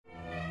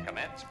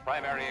Commence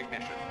primary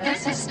ignition.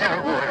 This is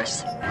Star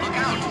Wars. Look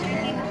out!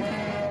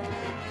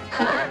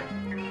 Core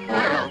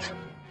World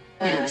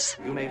News.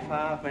 You may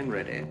fire when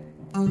ready.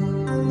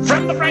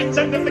 From the bright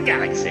end of the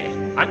galaxy,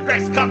 I'm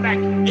Grace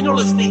Comback, and you're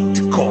listening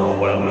to Core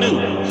World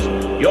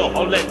News, your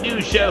whole-net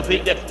news show for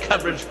in-depth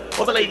coverage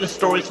of the latest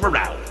stories from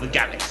around the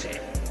galaxy.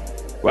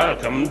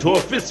 Welcome to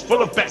a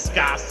Fistful of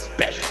Beskar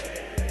special.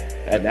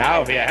 And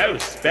now for your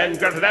hosts, Ben,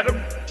 Grant, and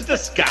Adam, to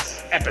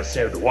discuss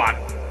Episode 1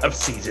 of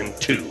Season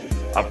 2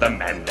 of The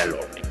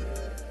Mandalorian.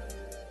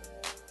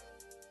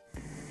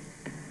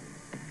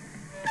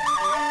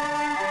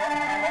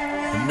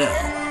 And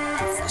now,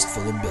 for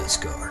Fistful of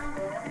Beskar.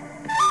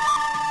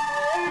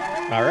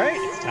 All right,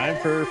 it's time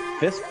for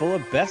Fistful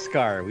of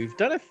Beskar. We've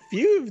done a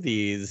few of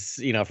these,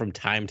 from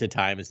time to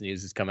time as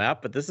news has come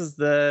out, but this is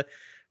the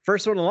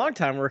first one in a long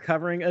time we're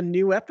covering a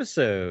new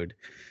episode.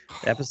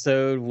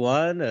 Episode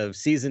 1 of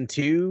Season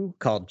 2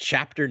 called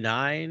Chapter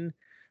 9,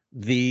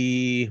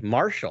 The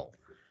Marshal.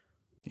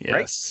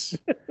 Yes.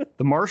 Right?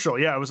 The Marshal.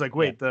 Yeah, I was like,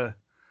 wait, I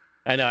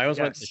know, I always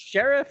went the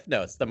sheriff.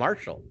 No, it's the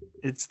Marshal.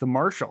 It's the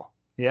Marshal.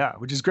 Yeah,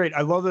 which is great.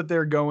 I love that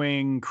they're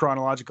going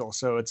chronological.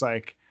 So it's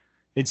like,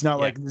 it's not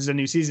like this is a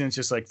new season. It's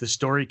just like the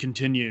story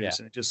continues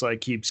and it just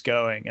like keeps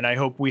going. And I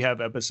hope we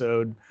have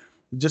episode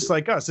just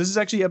like us. This is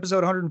actually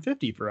episode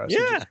 150 for us. Yeah.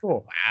 Which is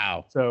cool.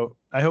 Wow. So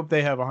I hope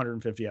they have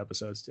 150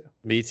 episodes too.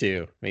 Me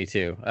too. This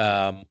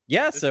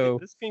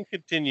can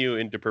continue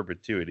into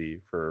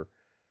perpetuity for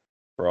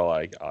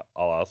all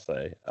I'll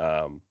say.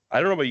 I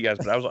don't know about you guys,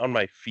 but I was on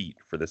my feet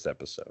for this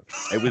episode.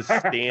 I was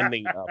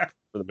standing up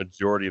for the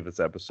majority of this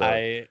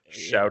episode,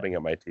 shouting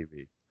at my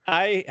TV.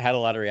 I had a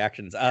lot of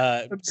reactions.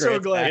 I'm so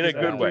glad. In a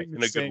good way.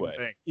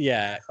 Thing.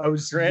 Yeah. I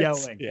was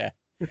yelling. Yeah.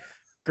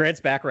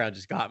 Grant's background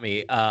just got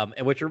me.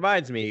 And which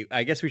reminds me,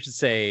 I guess we should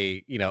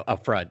say,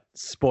 up front,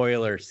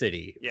 spoiler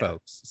city,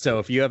 folks. So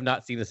if you have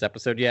not seen this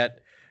episode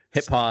yet,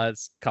 hit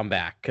pause, come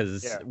back.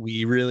 Because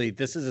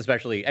this is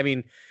especially,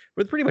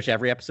 with pretty much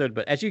every episode,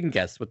 but as you can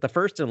guess, with the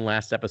first and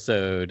last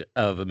episode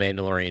of a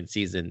Mandalorian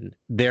season,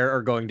 there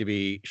are going to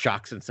be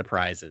shocks and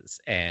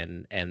surprises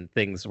and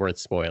things worth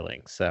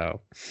spoiling.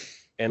 So...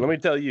 And let me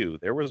tell you,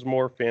 there was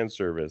more fan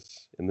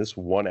service in this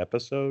one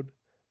episode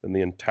than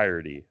the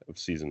entirety of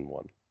season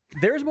 1.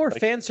 There's more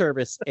fan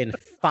service in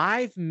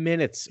 5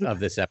 minutes of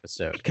this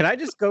episode. Can I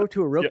just go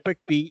to a real quick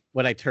beat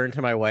when I turn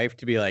to my wife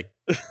to be like,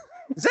 is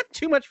that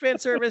too much fan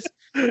service?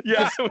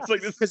 Yeah, it was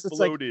like this is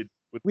loaded.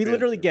 We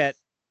literally get,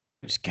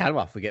 just count them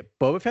off. We get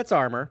Boba Fett's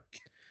armor.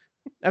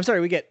 I'm sorry,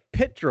 we get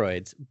pit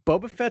droids,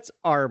 Boba Fett's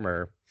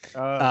armor.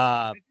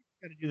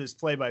 Got to do this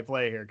play by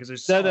play here because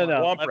there's no.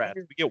 Womp rats.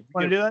 We get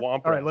Womp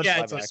All right,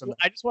 rats.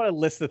 I just want to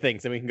list the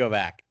things and we can go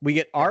back. We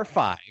get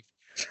R5.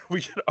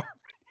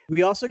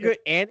 We also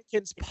get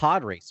Anakin's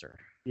pod racer.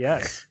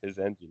 Yes, his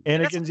engine.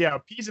 Anakin's a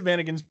piece of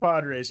Anakin's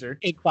pod racer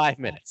in 5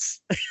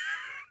 minutes.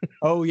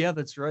 Oh yeah,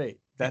 that's right.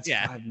 That's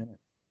 5 minutes.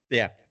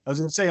 Yeah, I was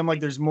gonna say I'm like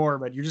there's more,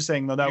 but you're just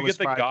saying no. That was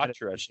the 5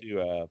 Gatra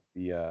too.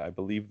 I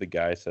believe the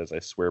guy says, "I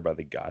swear by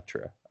the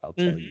Gatra, I'll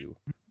tell you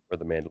where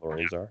the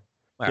Mandalorians are."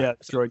 Yeah,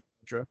 droid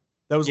Gatra.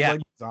 That was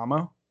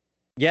Leguizamo.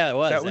 Yeah, it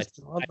was. That was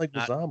John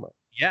Leguizamo.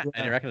 Yeah, I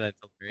didn't recognize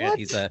that.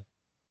 He's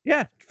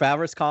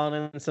Favreau's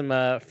calling in some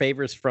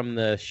favors from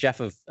the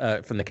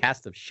from the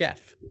cast of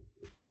Chef.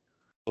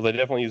 Well, they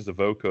definitely used the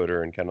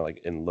vocoder and kind of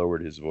and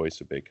lowered his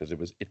voice a bit because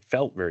it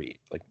felt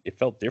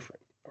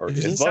different. Or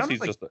it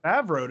sounded like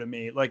Favreau to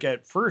me. Like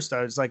at first,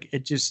 I was like,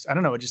 it just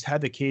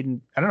had the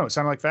cadence. I don't know. It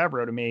sounded like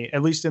Favreau to me.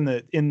 At least in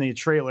the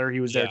trailer, he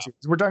was there too.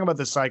 We're talking about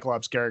the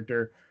Cyclops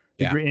character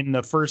in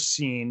the first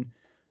scene.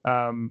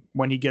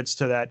 When he gets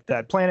to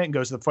that planet and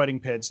goes to the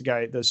fighting pits,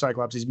 the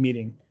Cyclops he's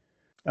meeting.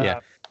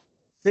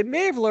 They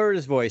may have lowered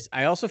his voice.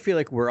 I also feel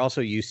like we're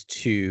used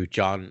to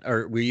John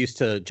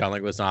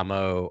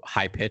Leguizamo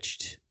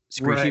high-pitched,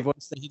 screechy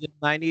voice that he did in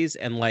the 90s.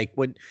 And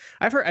when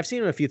I've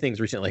seen him a few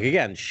things recently. Like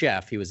again,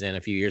 Chef, he was in a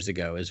few years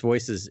ago. His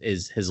voice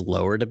has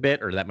lowered a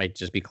bit, or that might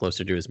just be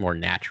closer to his more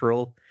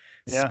natural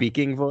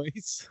speaking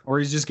voice. Or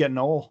he's just getting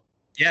old.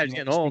 Yeah, he's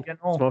getting old.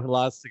 Smoking a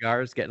lot of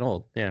cigars, getting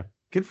old. Yeah.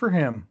 Good for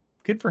him.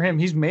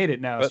 He's made it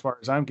now, as far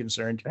as I'm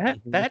concerned.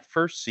 That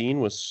first scene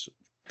was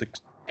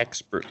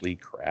expertly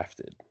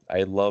crafted.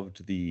 I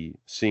loved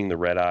seeing the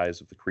red eyes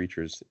of the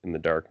creatures in the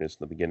darkness in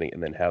the beginning,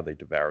 and then how they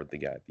devoured the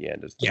guy at the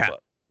end as the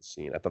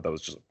scene. I thought that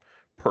was just a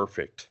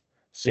perfect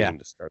scene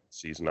to start the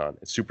season on.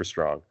 It's super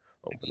strong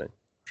opening.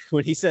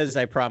 When he says,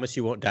 "I promise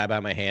you won't die by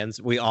my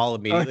hands," we all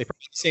immediately the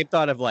same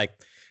thought of like,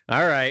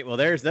 all right, well,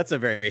 that's a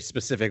very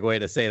specific way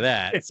to say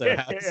that. So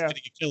how's he going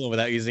to kill him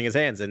without using his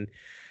hands? And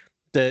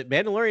the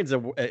Mandalorian's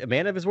a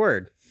man of his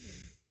word.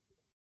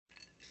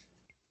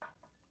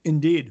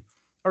 Indeed.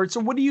 All right.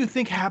 So what do you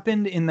think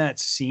happened in that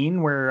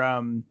scene where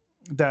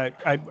that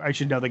I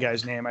should know the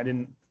guy's name.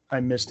 I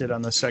missed it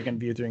on the second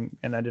view thing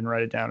and I didn't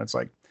write it down. It's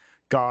like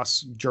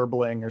Goss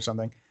Gerbling or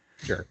something.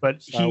 Sure.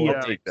 But Star he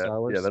Wars. Star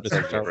Wars. Yeah,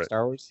 that's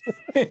Star Wars.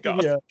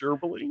 Goss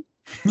Gerbling.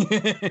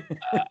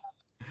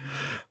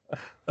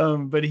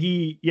 But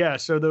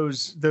so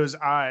those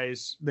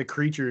eyes, the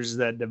creatures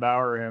that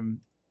devour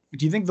him,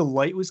 do you think the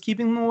light was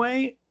keeping them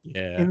away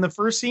in the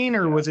first scene,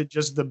 or was it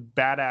just the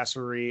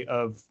badassery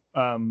of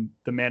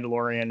the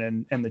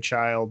Mandalorian and the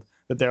child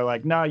that they're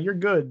like, nah, you're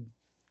good?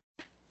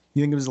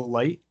 You think it was the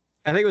light?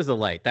 I think it was the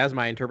light. That was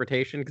my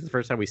interpretation, because the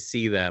first time we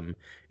see them,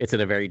 it's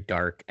in a very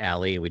dark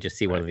alley, and we just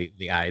see one of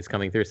the eyes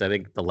coming through. So I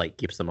think the light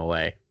keeps them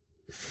away.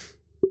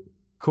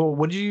 Cool.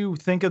 What did you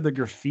think of the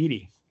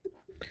graffiti?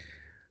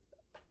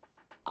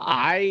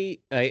 I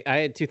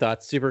had two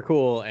thoughts. Super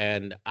cool,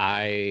 and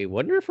I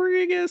wonder if we're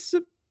gonna get a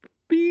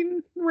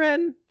Sabine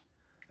Wren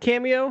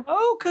cameo.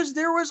 Oh, because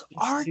there was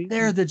art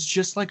there that's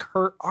just like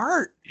her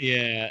art.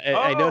 Yeah,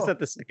 I noticed that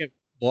the second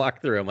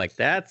walk through. I'm like,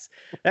 that's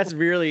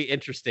really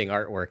interesting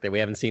artwork that we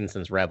haven't seen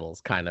since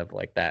Rebels. Kind of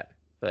like that,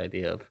 the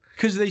idea of,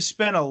 because they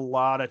spent a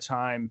lot of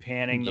time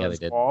panning those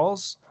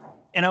walls,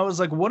 and I was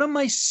like, what am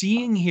I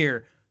seeing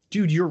here,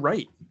 dude? You're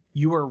right.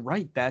 You are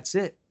right. That's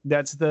it.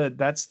 That's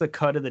the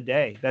cut of the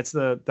day. That's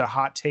the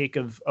hot take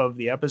of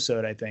the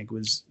episode. I think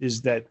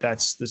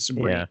that's the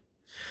Sabrina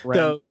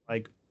so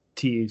like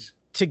tease.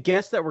 To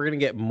guess that we're gonna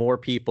get more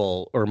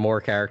people or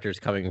more characters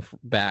coming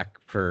back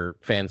for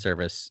fan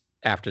service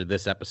after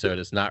this episode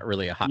is not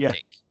really a hot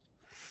take.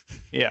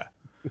 Yeah,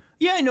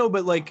 I know,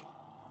 but like,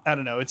 I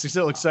don't know. It's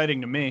still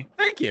exciting to me.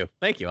 Thank you.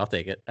 I'll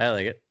take it. I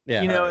like it.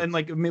 Yeah, and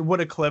like, I mean,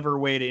 what a clever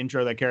way to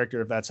intro that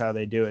character if that's how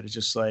they do it. It's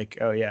just like,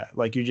 oh yeah,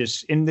 like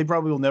and they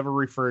probably will never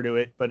refer to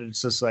it, but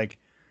it's just like,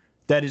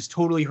 that is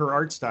totally her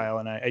art style,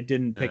 and I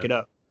didn't pick it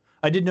up.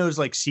 I did notice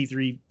like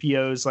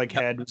C-3PO's like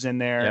head was in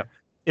there. Yep.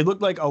 It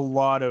looked like a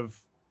lot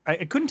of.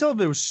 I couldn't tell if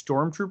it was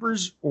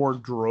stormtroopers or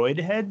droid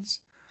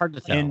heads. Hard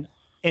to tell.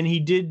 And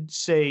he did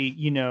say,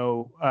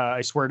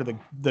 I swear to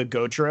the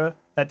Gotra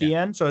at the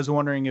end. So I was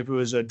wondering if it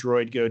was a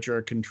droid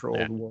Gotra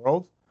controlled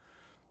world.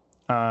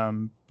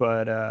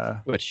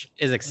 But which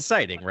is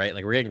exciting, right?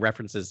 Like, we're getting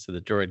references to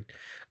the droid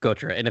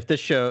Gotra. And if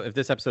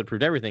this episode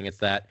proved everything, it's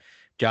that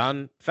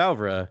Jon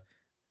Favreau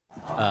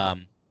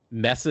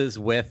messes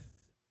with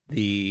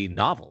the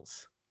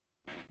novels.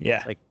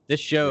 Yeah. Like, this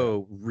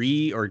show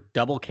or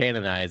double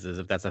canonizes,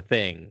 if that's a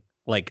thing,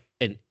 like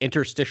an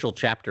interstitial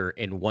chapter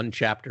in one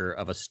chapter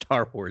of a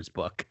Star Wars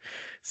book.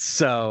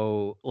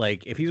 So,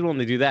 like, if he's willing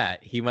to do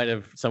that,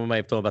 someone might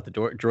have told about the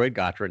droid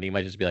Gotra, and he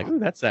might just be like, "Ooh,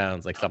 that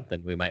sounds like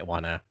something we might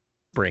want to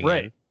bring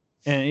in."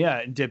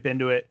 And dip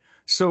into it.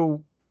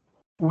 So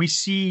we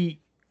see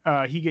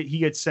he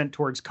gets sent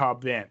towards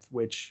Cobb Vanth,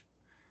 which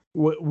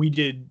we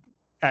did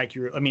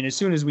accurate. I mean, as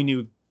soon as we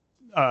knew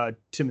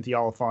Timothy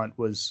Oliphant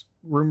was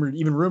rumored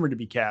to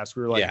be cast,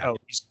 we were like, oh,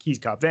 he's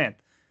Cobb Vanth.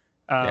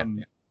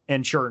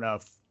 And sure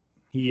enough,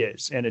 he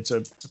is, and it's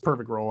a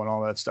perfect role and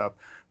all that stuff.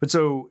 But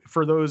so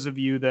for those of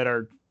you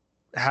that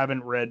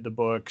haven't read the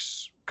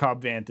books,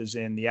 Cobb Vanth is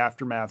in the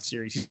Aftermath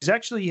series.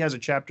 He has a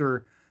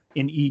chapter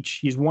in each.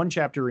 He's one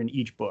chapter in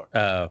each book.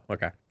 Oh,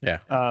 okay, yeah.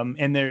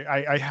 And there,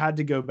 I had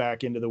to go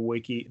back into the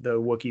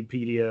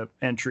Wikipedia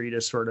entry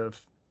to sort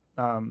of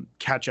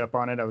catch up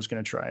on it. I was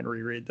going to try and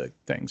reread the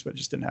things, but it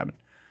just didn't happen.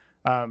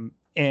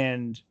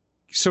 And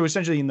so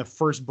essentially, in the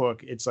first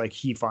book, it's like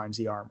he finds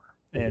the armor.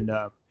 And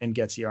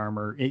gets the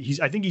armor.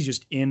 I think he's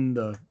just making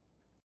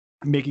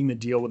the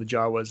deal with the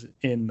Jawas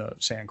in the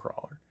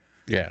Sandcrawler.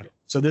 Yeah.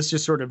 So this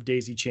just sort of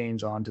daisy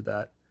chains onto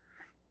that.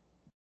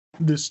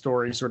 This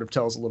story sort of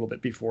tells a little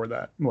bit before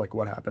that, like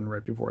what happened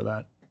right before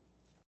that.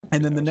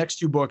 And then the next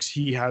two books,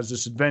 he has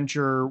this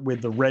adventure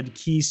with the Red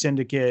Key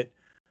Syndicate.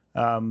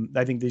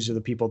 I think these are the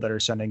people that are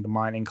sending the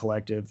mining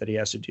collective that he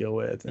has to deal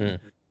with. And,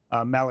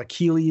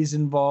 Malakili is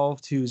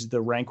involved, who's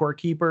the Rancor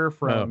Keeper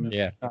from.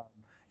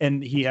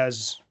 And he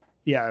has.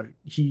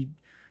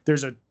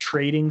 There's a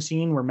trading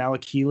scene where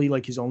Malakili,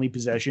 like, his only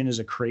possession is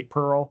a crate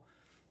pearl,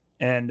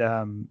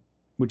 and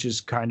which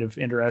is kind of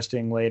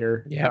interesting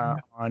later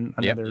on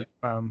another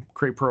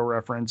crate pearl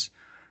reference.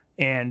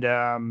 And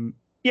and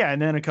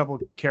then a couple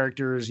of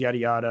characters, yada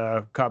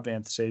yada. Cobb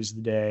Vanth saves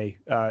the day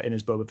in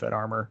his Boba Fett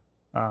armor,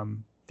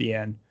 the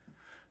end.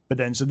 But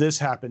then, so this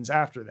happens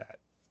after that,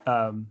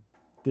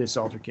 this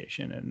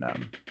altercation,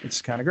 and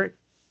it's kind of great.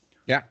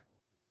 Yeah.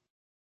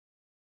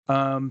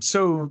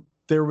 So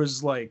there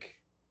was like,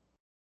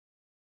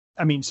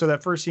 I mean, so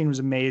that first scene was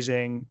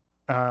amazing.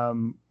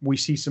 We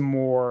see some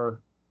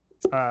more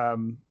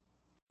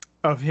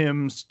of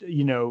him,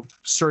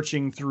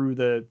 searching through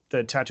the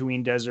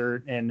Tatooine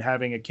desert and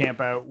having a camp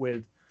out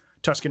with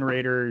Tusken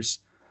Raiders.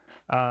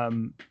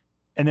 And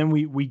then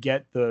we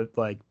get the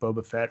like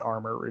Boba Fett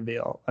armor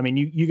reveal. I mean,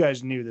 you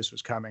guys knew this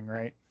was coming,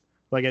 right?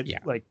 Like, I mean,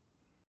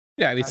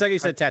 it's like you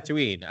said,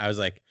 Tatooine. I was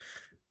like,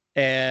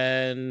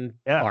 and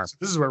so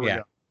this is where we're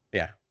going.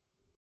 Yeah.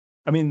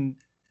 I mean,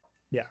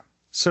 yeah.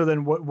 So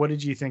then what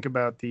did you think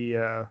about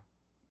the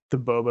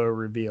Boba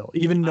reveal,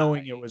 even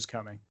knowing it was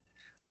coming?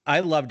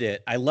 I loved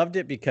it. I loved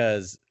it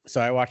because,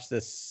 so I watched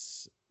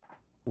this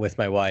with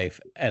my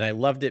wife, and I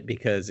loved it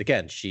because,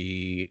 again,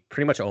 she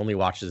pretty much only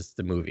watches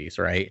the movies,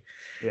 right?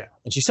 Yeah.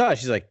 And she saw it.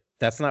 She's like,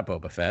 that's not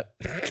Boba Fett.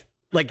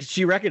 Like,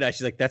 she recognized,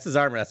 she's like, that's his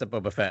armor. That's not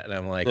Boba Fett. And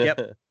I'm like,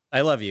 yep.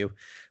 I love you.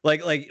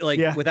 Like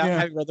Yeah, without yeah.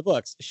 having read the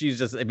books, she's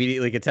just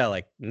immediately could tell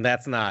like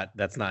that's not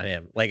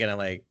him. Like, and I'm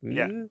like,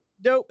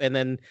 nope. And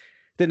then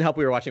didn't help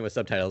we were watching with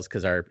subtitles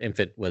because our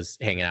infant was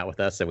hanging out with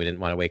us and we didn't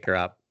want to wake her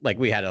up. Like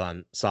we had it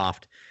on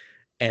soft,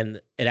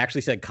 and it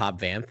actually said Cobb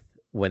Vanth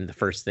when the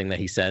first thing that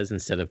he says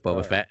instead of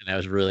Boba Fett, and I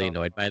was really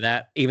annoyed by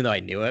that, even though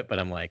I knew it. But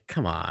I'm like,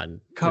 come on,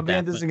 Cobb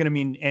Vanth isn't going to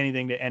mean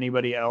anything to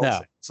anybody else.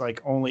 No. It's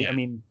like only. I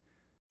mean,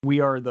 we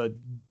are the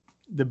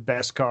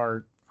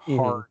Beskar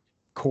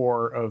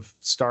hardcore of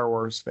Star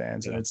Wars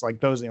fans, and it's like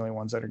those are the only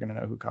ones that are going to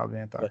know who Cobb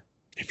Vanth are.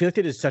 I feel like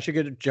they did such a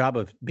good job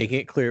of making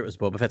it clear it was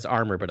Boba Fett's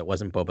armor, but it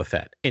wasn't Boba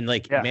Fett. And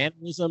like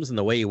mannerisms and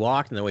the way he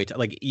walked and the way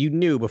like you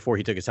knew before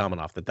he took his helmet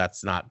off that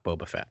that's not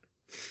Boba Fett.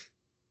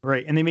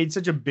 Right, and they made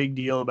such a big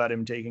deal about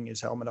him taking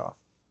his helmet off.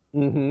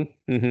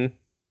 Mm-hmm. Mm-hmm.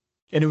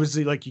 And it was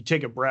like you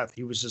take a breath.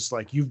 He was just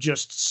like, "You've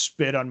just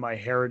spit on my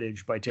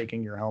heritage by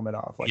taking your helmet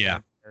off." Like, yeah.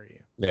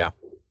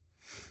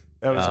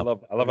 That was, I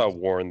love how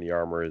worn the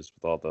armor is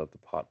with all the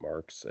pot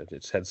marks.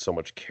 It's had so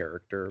much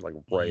character, like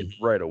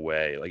right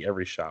away. Like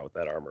every shot with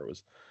that armor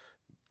was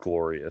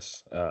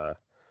glorious.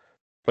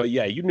 But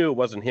yeah, you knew it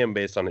wasn't him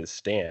based on his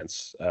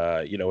stance.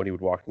 When he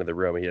would walk into the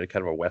room, he had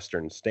kind of a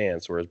Western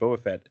stance, whereas Boba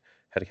Fett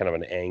had kind of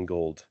an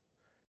angled.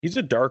 He's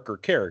a darker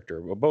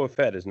character, but Boba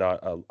Fett is not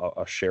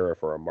a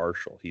sheriff or a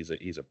marshal. He's a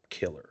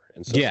killer,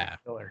 and so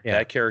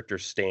that character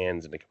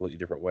stands in a completely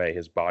different way.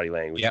 His body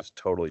language is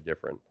totally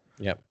different.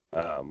 Yep.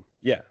 I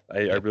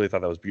really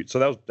thought that was beautiful.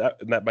 So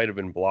that might have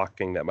been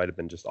blocking. That might have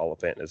been just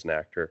Oliphant as an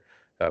actor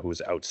who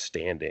was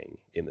outstanding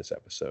in this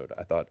episode.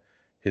 I thought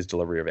his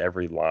delivery of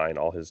every line,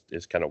 all his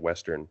kind of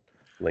Western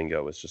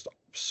lingo was just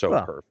so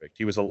perfect.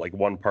 He was like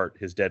one part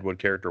his Deadwood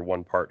character,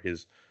 one part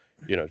his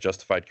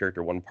Justified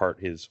character, one part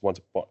his Once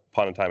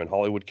Upon a Time in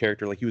Hollywood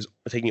character. Like he was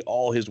taking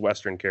all his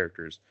Western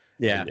characters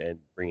and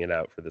bringing it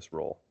out for this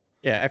role.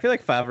 Yeah, I feel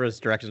like Favreau's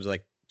directions were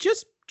like,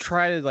 just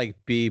try to like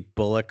be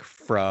Bullock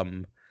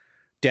from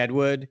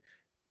Deadwood,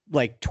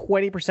 like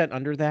 20%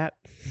 under that.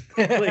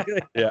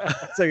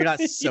 So you're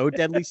not so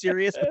deadly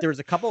serious. But there was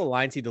a couple of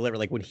lines he delivered,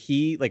 like when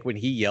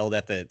he yelled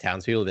at the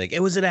townspeople, like,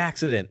 "It was an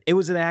accident. It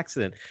was an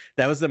accident."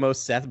 That was the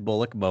most Seth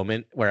Bullock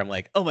moment where I'm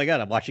like, "Oh my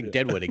god, I'm watching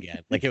Deadwood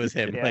again." Like it was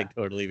him, like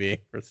totally being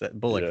Seth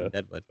Bullock from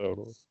Deadwood.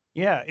 Totally.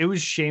 Yeah, it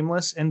was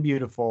shameless and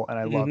beautiful, and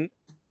I loved it.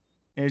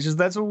 And it's just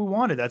that's what we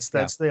wanted. That's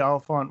the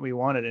Oliphant we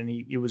wanted, and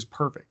it was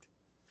perfect.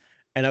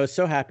 And I was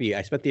so happy.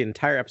 I spent the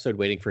entire episode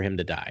waiting for him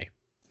to die.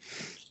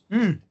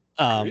 Really?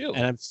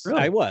 And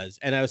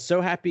I was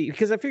so happy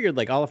because I figured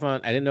like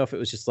Oliphant, I didn't know if it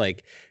was just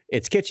like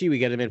it's kitschy. We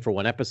get him in for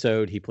one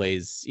episode. He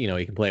plays, he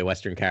can play a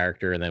Western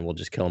character and then we'll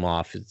just kill him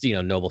off. It's,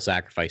 noble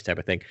sacrifice type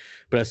of thing.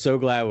 But I was so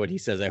glad when he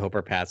says, "I hope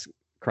our paths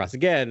cross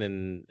again."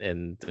 And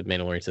the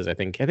Mandalorian says, I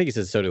think he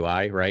says, "So do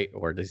I," right?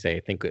 Or does he say, "I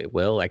think it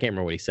will"? I can't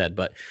remember what he said,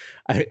 but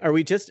are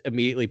we just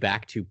immediately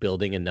back to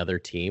building another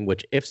team?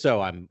 Which if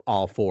so, I'm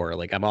all for.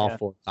 Like I'm all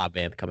for Cobb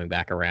Vanth coming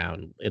back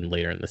around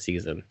later in the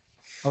season.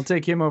 I'll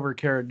take him over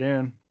Cara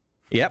Dune.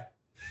 Yep.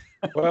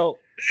 Well,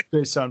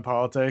 based on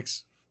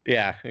politics.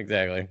 Yeah,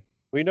 exactly.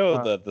 We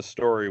know that the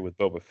story with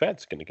Boba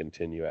Fett's going to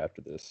continue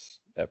after this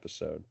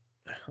episde.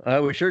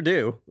 We sure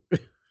do.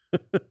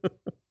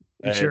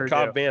 And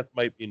Cobb Vanth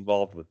might be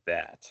involved with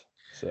that.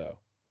 So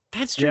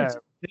that's true.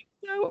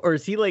 Yeah. Or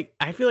is he like?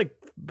 I feel like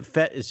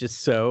Fett is just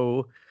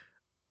so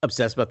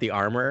obsessed about the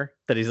armor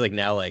that he's like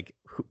now like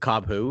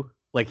Cobb who?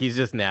 Like he's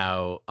just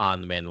now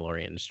on the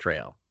Mandalorian's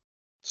trail.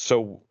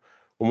 So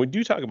when we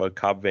do talk about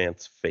Cobb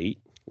Vanth's fate,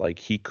 like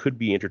he could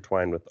be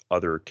intertwined with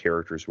other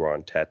characters who are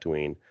on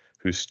Tatooine,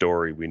 whose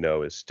story we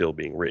know is still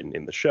being written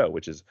in the show,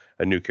 which is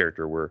a new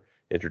character we're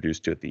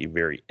introduced to at the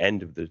very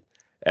end of the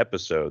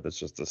episode. That's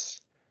just this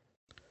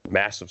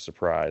massive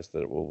surprise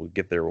that we'll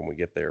get there when we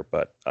get there.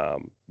 But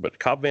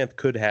Cobb Vanth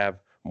could have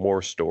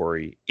more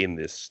story in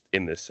this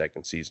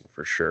second season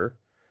for sure,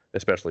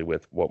 especially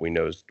with what we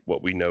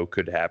know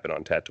could happen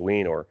on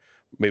Tatooine, or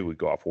maybe we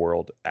go off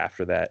world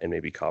after that, and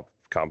maybe Cobb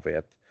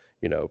Vanth,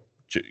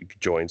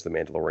 joins the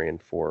Mandalorian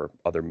for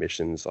other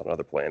missions on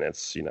other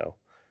planets,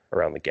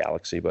 around the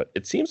galaxy. But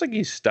it seems like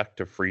he's stuck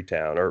to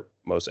Freetown or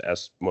most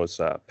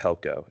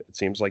Pelco. It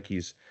seems like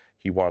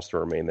he wants to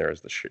remain there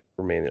as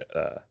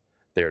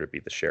there to be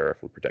the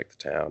sheriff and protect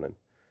the town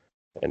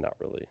and not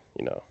really,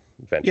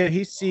 venture. Yeah,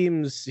 he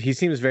seems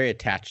very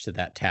attached to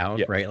that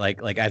town, right?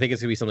 Like I think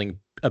it's gonna be something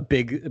a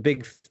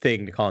big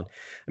thing to call him.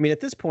 I mean,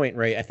 at this point,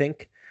 right? I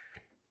think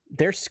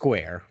they're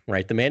square,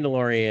 right? The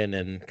Mandalorian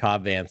and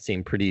Cobb Vanth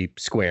seem pretty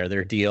square.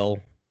 Their deal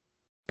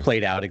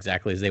played out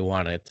exactly as they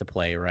wanted it to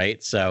play,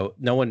 right? So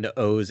no one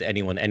owes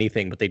anyone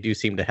anything, but they do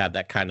seem to have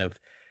that kind of,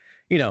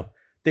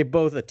 they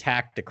both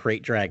attacked a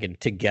crate dragon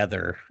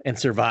together and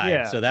survived.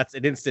 Yeah. So that's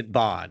an instant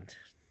bond.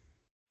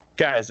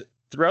 Guys,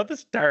 throughout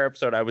this entire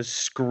episode, I was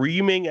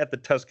screaming at the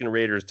Tusken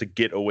Raiders to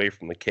get away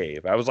from the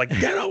cave. I was like,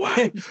 "Get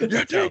away!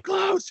 You're too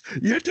close!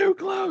 You're too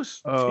close!"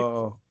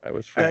 Oh, I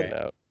was freaking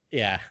out.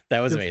 Yeah,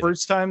 that was the amazing.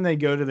 First time they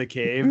go to the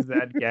cave,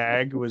 that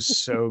gag was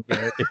so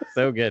good. It's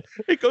so good.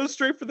 It goes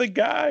straight for the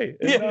guy.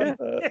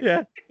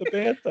 The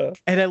bantha.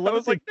 And I love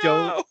was like,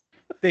 no.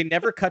 they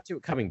never cut to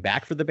it coming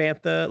back for the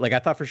bantha. Like I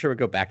thought for sure it would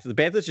go back to the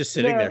bantha's just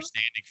sitting there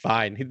standing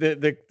fine.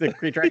 The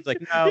Kree Dragon's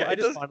like, no, I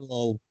just want a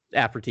little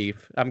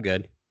aperitif. I'm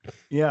good.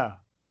 Yeah.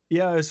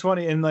 Yeah, it's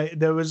funny. And like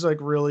that was like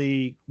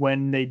really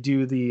when they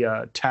do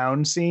the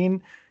town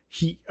scene,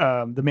 the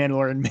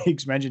Mandalorian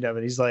makes mention of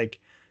it. He's like,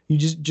 you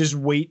just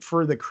wait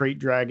for the Krayt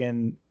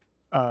Dragon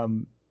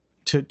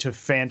to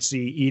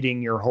fancy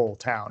eating your whole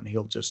town.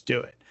 He'll just do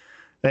it.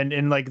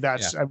 And like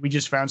that's we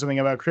just found something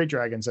about Krayt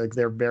Dragons. Like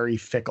they're very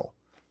fickle.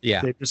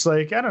 Yeah. They're just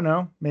like, I don't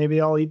know,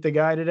 maybe I'll eat the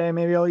guy today,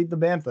 maybe I'll eat the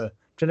bantha.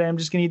 Today I'm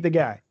just gonna eat the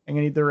guy. I'm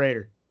gonna eat the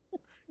raider.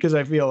 Because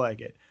I feel like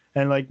it.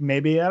 And like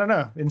maybe, I don't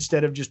know,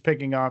 instead of just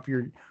picking off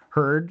your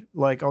herd,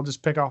 like I'll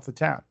just pick off the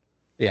town.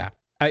 Yeah.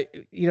 I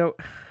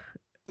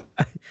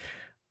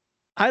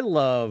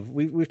love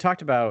we've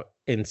talked about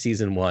in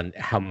season 1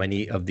 how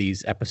many of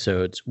these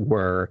episodes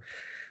were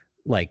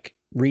like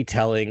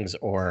retellings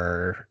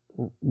or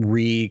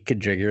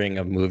reconfiguring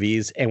of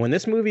movies. And when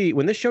this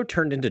show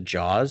turned into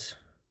Jaws,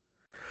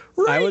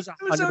 I was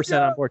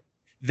 100% on board.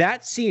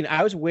 That scene,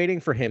 I was waiting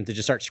for him to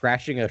just start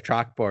scratching a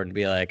chalkboard and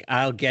be like,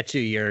 "I'll get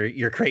you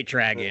your Krayt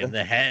Dragon,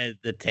 the head,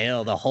 the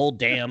tail, the whole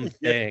damn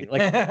thing."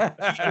 Like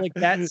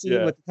that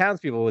scene with the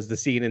townspeople was the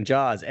scene in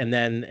Jaws, and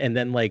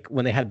then like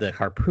when they had the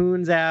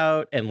harpoons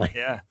out, and like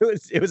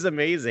it was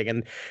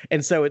amazing,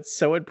 and so it's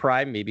so it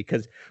primed me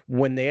because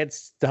when they had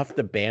stuffed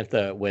the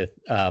bantha with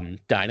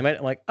dynamite,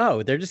 I'm like,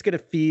 oh, they're just gonna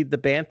feed the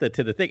bantha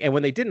to the thing, and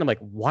when they didn't, I'm like,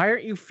 why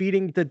aren't you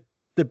feeding the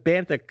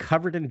bantha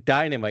covered in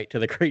dynamite to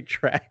the Krayt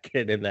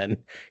Dragon? And then,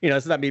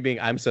 it's not me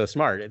being I'm so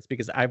smart. It's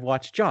because I've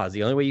watched Jaws.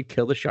 The only way you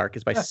kill the shark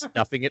is by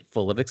stuffing it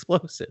full of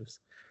explosives.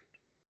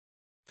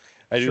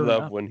 I do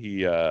love when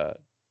he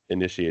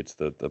initiates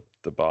the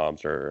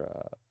bombs,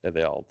 or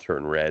they all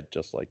turn red,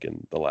 just like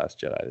in The Last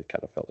Jedi. It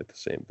kind of felt like the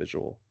same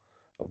visual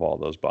of all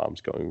those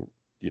bombs going,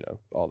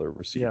 all their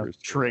receivers.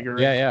 Trigger.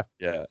 Yeah,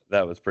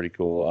 that was pretty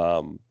cool.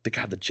 The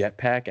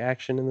jetpack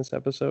action in this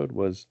episode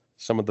was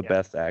some of the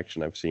best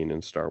action I've seen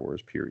in Star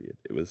Wars, period.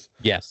 It was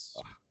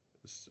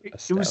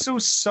it was so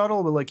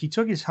subtle, but like he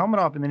took his helmet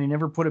off and then he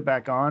never put it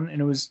back on,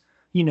 and it was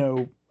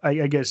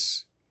I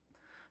guess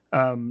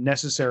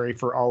necessary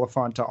for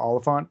Oliphant to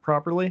Oliphant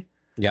properly.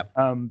 Yep.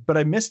 But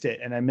I missed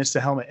it, and I missed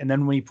the helmet, and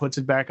then when he puts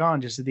it back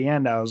on just at the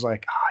end, I was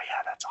like, oh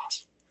yeah, that's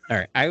awesome. All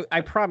right,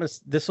 I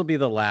promise this will be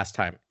the last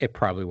time. It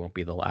probably won't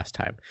be the last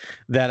time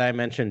that I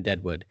mention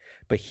Deadwood,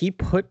 but he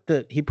put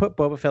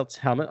Boba Fett's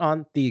helmet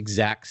on the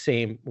exact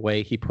same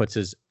way he puts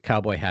his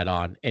cowboy hat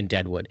on in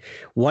Deadwood.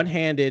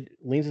 One-handed,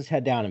 leans his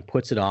head down and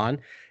puts it on.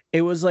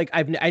 It was like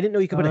I didn't know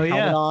you could put a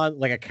helmet on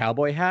like a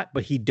cowboy hat,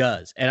 but he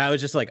does, and I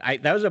was just like,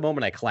 that was a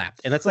moment I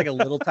clapped, and that's like a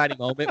little tiny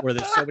moment where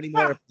there's so many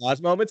more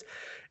applause moments.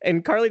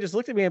 And Carly just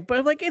looked at me, but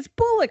I'm like, it's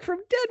Bullock from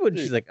Deadwood.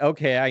 She's like,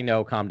 okay, I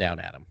know, calm down,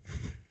 Adam.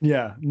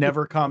 Yeah,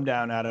 never calm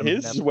down, Adam.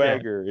 His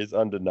swagger is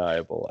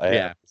undeniable, I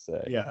have to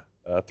say.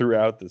 Yeah.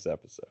 Throughout this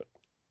episode.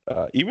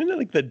 Even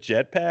like the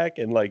jetpack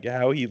and like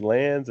how he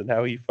lands and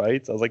how he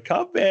fights, I was like,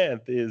 Cobb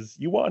Vanth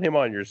you want him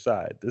on your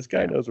side. This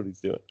guy knows what he's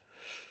doing.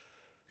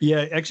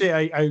 Yeah, actually,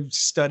 I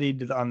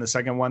studied on the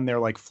second one, they're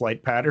like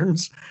flight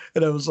patterns.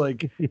 And I was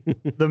like,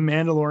 the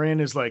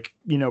Mandalorian is like,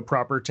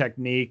 proper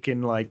technique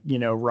and like,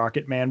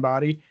 Rocket Man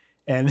body.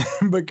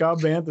 But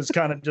Cobb Vanth is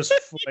kind of just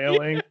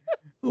flailing.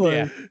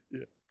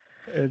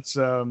 It's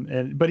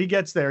but he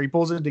gets there, he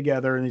pulls it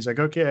together, and he's like,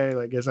 okay,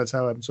 I guess that's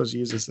how I'm supposed to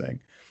use this thing.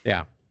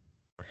 Yeah.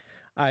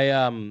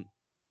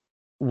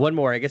 One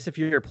more, I guess if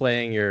you're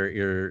playing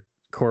your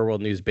Core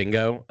World News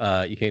bingo,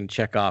 you can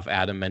check off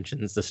Adam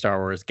mentions the Star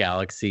Wars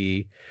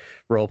Galaxy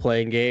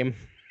role-playing game.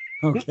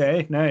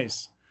 Okay,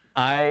 nice.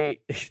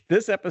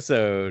 This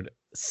episode,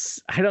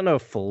 I don't know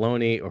if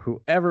Filoni or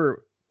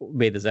whoever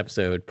made this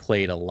episode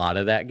played a lot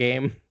of that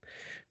game,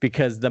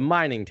 because the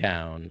mining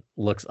town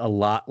looks a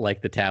lot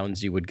like the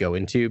towns you would go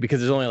into, because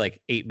there's only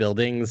like 8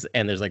 buildings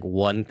and there's like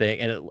one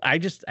thing. And I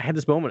had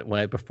this moment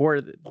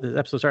before the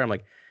episode started, I'm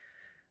like,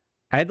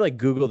 I had to like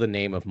Google the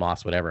name of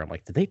Moss, whatever. I'm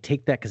like, did they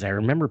take that? Because I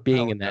remember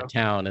being in that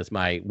town as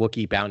my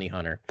Wookiee bounty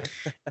hunter.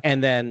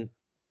 and then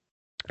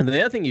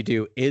the other thing you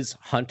do is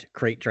hunt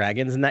Krayt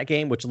Dragons in that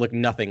game, which look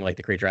nothing like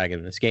the Krayt Dragon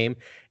in this game,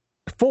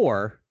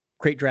 for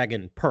Krayt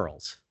Dragon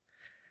pearls.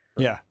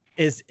 Yeah.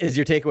 Is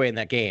your takeaway in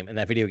that game, in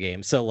that video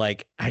game. So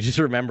like, I just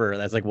remember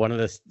that's like one of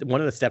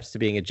the steps to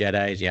being a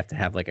Jedi is you have to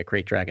have like a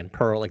Krayt Dragon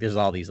pearl. Like there's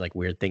all these like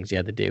weird things you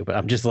had to do. But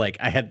I'm just like,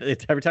 every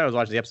time I was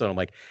watching the episode, I'm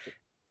like,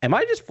 am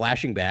I just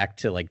flashing back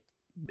to like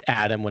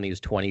Adam when he was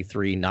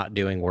 23, not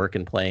doing work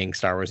and playing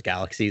Star Wars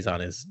Galaxies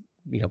on his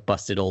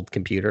busted old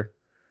computer?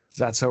 Is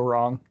that so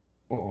wrong?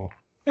 Oh.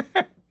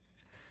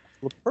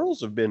 Well,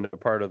 pearls have been a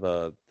part of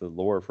the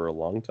lore for a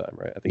long time,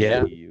 right? I think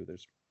in the EU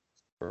there's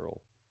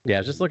pearl. Yeah,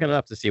 I was just looking it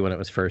up to see when they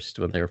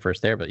were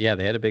first there, but yeah,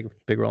 they had a big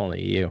role in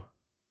the EU.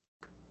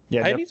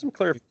 Yeah, I need some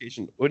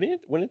clarification. We now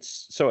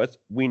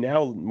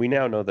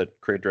know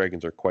that Krayt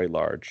Dragons are quite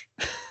large,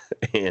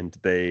 and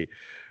they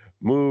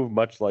move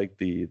much like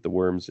the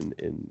worms in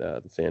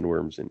the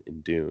sandworms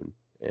in Dune,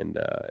 and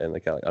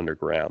like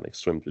underground, they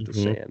swim through the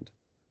sand.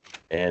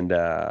 And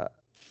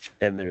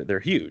and they're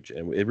huge,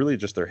 and it really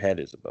just their head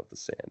is above the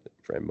sand,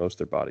 and most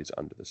of their body's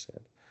under the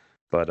sand.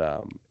 But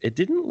it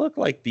didn't look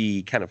like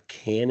the kind of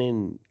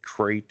canon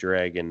crate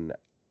dragon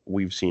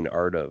we've seen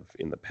art of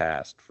in the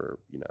past for,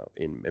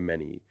 in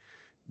many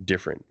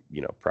different,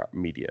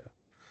 media.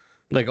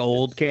 Like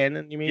old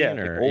canon, you mean? Yeah,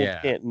 or like old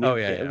yeah. canon. Oh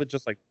yeah, yeah.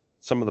 Just like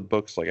some of the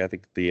books, like I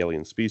think the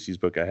Alien Species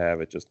book I have,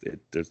 it's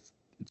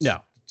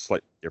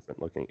slightly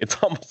different looking. It's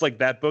almost like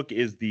that book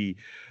is the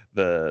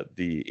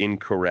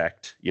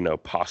incorrect,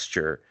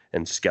 posture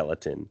and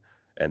skeleton.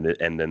 And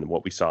then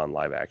what we saw in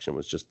live action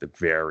was just the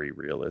very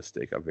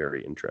realistic, a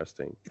very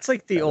interesting. It's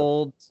like the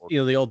old,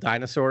 the old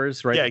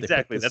dinosaurs, right? Yeah,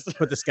 exactly.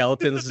 Put the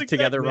skeletons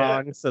together exactly,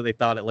 wrong, so they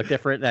thought it looked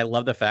different. And I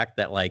love the fact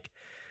that like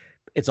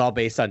it's all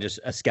based on just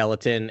a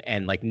skeleton,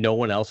 and like no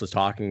one else was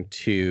talking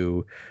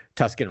to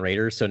Tusken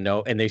Raiders,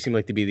 so and they seem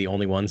like to be the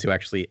only ones who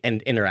actually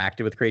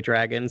interacted with Great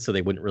Dragons, so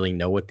they wouldn't really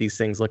know what these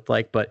things looked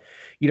like. But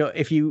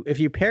if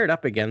you pair it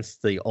up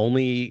against the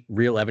only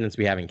real evidence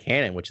we have in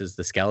canon, which is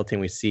the skeleton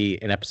we see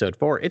in episode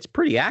 4, it's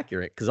pretty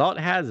accurate because all it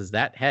has is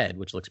that head,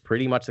 which looks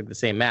pretty much like the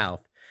same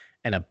mouth,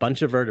 and a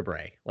bunch of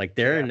vertebrae. Like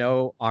there are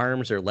no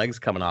arms or legs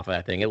coming off of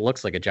that thing. It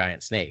looks like a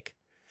giant snake.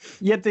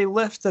 Yet they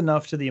left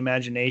enough to the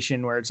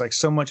imagination where it's like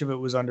so much of it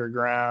was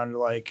underground.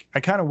 Like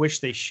I kind of wish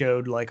they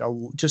showed like a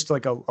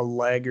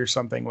leg or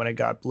something when it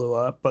got blew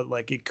up, but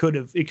like it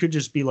could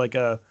just be like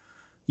a,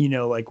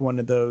 like one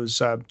of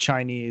those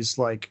Chinese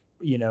like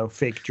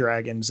fake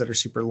dragons that are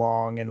super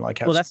long and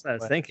like. Well, that's what I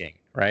was thinking,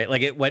 right?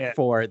 Like it went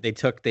for they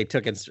took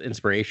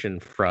inspiration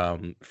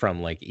from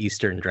like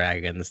Eastern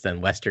dragons than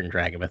Western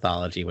dragon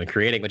mythology when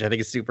creating, which I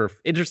think is super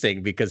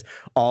interesting because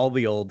all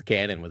the old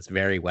canon was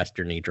very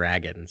Westerny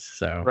dragons.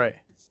 So right,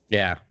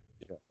 yeah.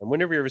 And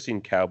whenever you ever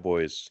seen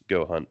cowboys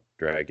go hunt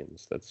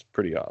dragons, that's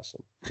pretty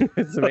awesome.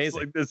 It's amazing.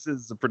 Like, this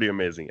is a pretty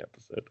amazing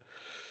episode.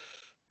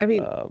 I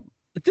mean,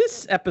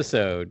 this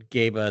episode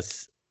gave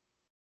us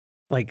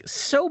like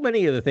so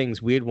many of the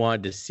things we had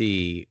wanted to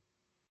see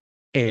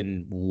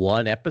in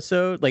one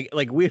episode. Like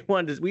we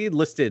had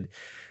listed,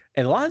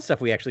 and a lot of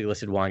stuff we actually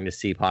listed wanting to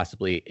see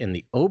possibly in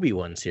the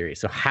Obi-Wan series.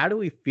 So how do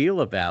we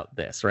feel about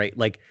this, right?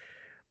 Like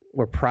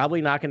we're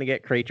probably not going to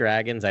get Krayt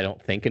Dragons, I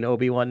don't think, in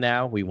Obi-Wan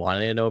now. We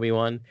wanted an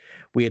Obi-Wan.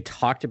 We had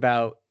talked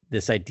about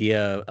this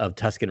idea of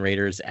Tusken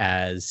Raiders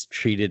as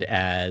treated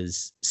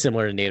as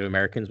similar to Native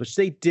Americans, which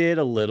they did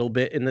a little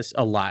bit in this,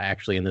 a lot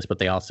actually in this, but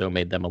they also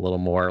made them a little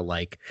more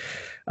like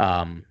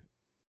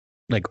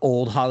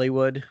old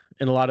Hollywood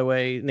in a lot of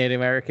ways, Native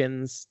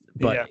Americans.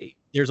 But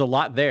there's a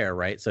lot there,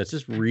 right? So it's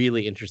just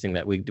really interesting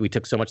that we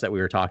took so much that we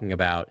were talking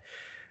about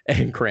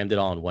and crammed it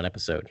all in one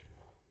episode.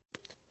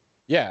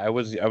 Yeah, I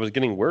was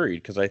getting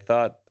worried because I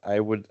thought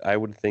I would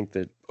think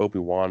that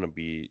Obi-Wan would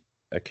be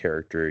a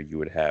character you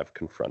would have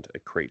confront a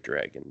Krayt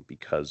Dragon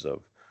because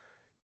of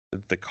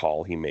the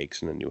call he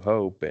makes in A New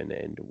Hope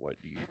and what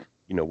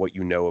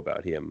you know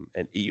about him,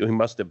 and he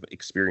must have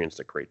experienced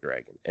a Krayt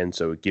Dragon, and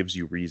so it gives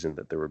you reason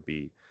that there would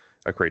be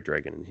a Krayt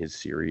Dragon in his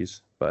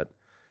series. But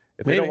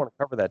if they don't want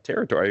to cover that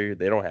territory,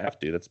 they don't have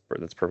to. That's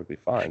perfectly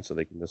fine. So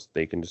they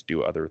can just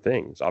do other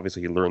things.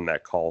 Obviously, he learned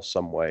that call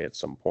some way at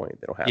some point.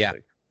 They don't have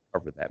to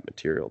cover that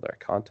material, that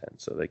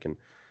content, so they can.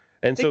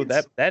 And so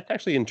that's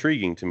actually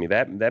intriguing to me.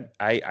 That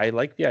I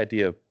like the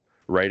idea of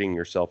writing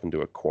yourself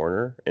into a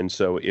corner. And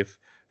so if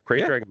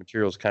Krayt Dragon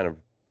material is kind of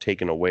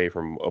taken away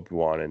from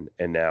Obi-Wan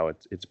and now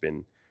it's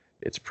been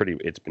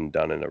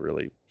done in a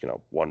really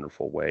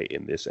wonderful way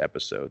in this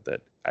episode,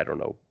 that I don't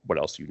know what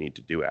else you need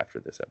to do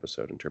after this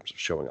episode in terms of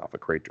showing off a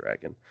Krayt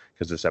Dragon,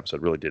 because this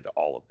episode really did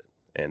all of it.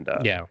 And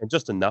and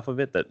just enough of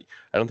it that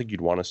I don't think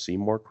you'd want to see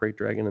more Krayt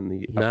Dragon in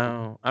the.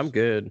 No, I'm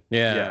good.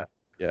 Yeah.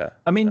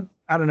 I mean,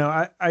 I don't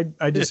know.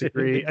 I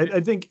disagree.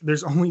 I think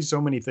there's only so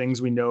many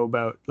things we know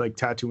about like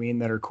Tatooine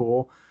that are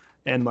cool,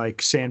 and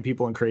like Sand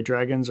People and Krayt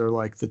Dragons are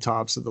like the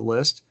tops of the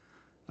list.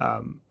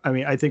 I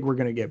mean, I think we're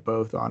going to get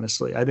both,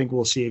 honestly. I think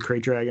we'll see a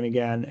Krayt Dragon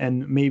again,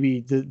 and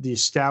maybe the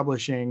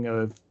establishing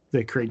of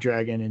the Krayt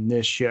Dragon in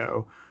this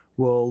show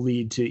will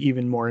lead to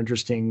even more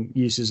interesting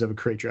uses of a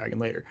Krayt Dragon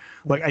later.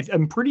 Like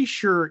I'm pretty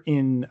sure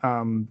in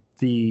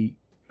the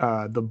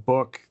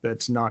book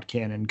that's not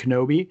canon,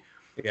 Kenobi,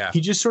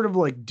 he just sort of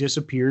like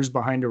disappears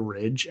behind a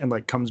ridge and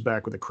like comes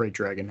back with a Krayt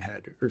Dragon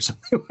head or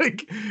something.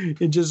 Like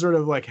it just sort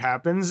of like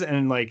happens,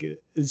 and like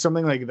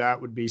something like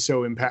that would be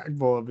so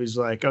impactful if he's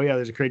like, oh yeah,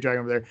 there's a Krayt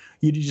Dragon over there.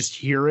 You just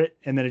hear it,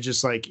 and then it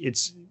just like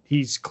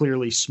he's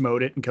clearly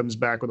smote it and comes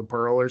back with a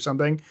pearl or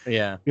something.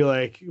 Yeah. Be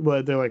like,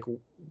 well, they're like,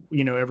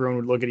 everyone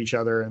would look at each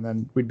other, and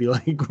then we'd be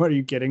like, what, are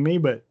you kidding me?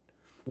 But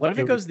what if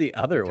it goes the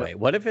other way?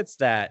 What if it's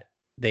that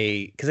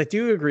because I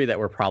do agree that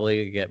we're probably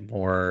going to get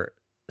more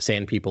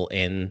Sand People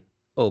in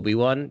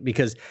Obi-Wan,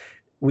 because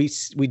we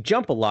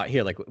jump a lot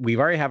here. Like we've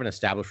already have an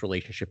established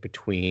relationship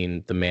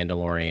between the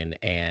Mandalorian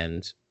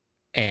and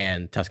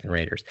and Tusken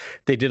Raiders.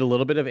 They did a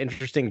little bit of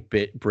interesting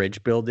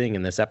bridge building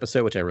in this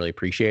episode, which I really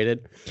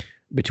appreciated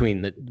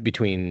between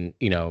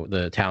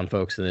the town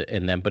folks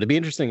and them. But it'd be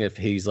interesting if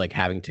he's like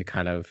having to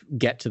kind of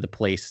get to the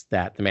place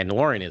that the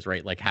Mandalorian is,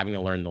 right? Like having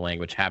to learn the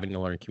language, having to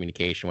learn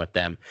communication with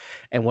them.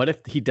 And what if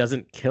he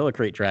doesn't kill a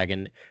great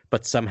dragon,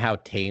 but somehow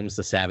tames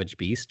the savage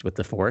beast with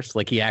the Force?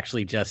 Like he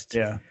actually just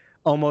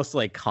almost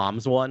like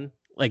calms one,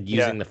 like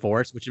using the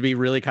Force, which would be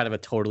really kind of a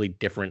totally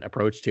different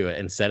approach to it.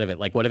 Instead of it,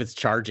 like what if it's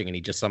charging and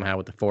he just somehow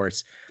with the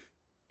Force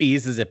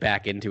eases it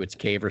back into its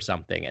cave or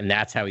something, and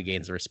that's how he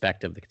gains the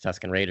respect of the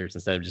Tusken Raiders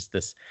instead of just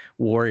this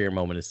warrior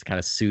moment. It's kind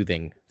of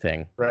soothing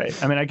thing. Right.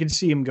 I mean, I could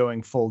see him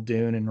going full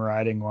Dune and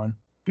riding one.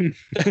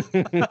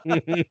 That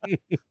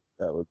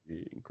would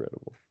be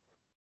incredible.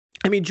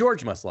 I mean,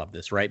 George must love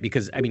this, right?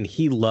 Because I mean,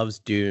 he loves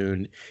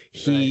Dune.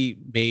 He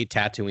made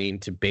Tatooine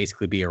to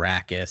basically be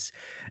Arrakis,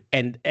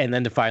 and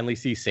then to finally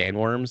see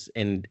sandworms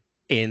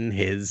in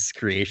his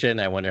creation,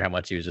 I wonder how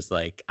much he was just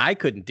like, I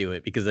couldn't do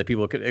it because the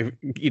people could,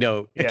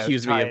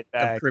 accuse me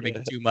of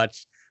cribbing too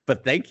much.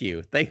 But thank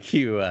you,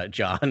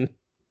 John.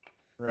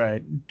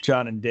 Right,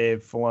 John and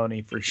Dave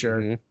Filoni for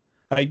sure.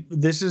 Mm-hmm.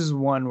 This is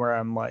one where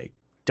I'm like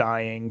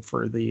dying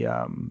for the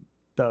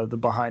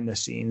behind the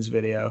scenes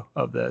video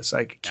of this.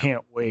 I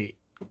can't wait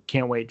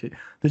to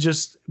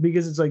just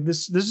because it's like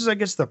this is I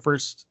guess the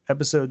first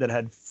episode that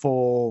had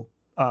full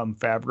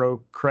Favreau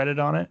credit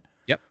on it.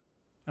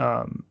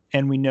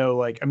 And we know,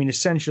 like, I mean,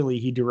 essentially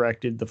he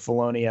directed the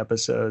Filoni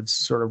episodes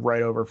sort of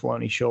right over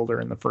Filoni's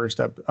shoulder in the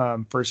first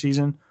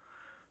season.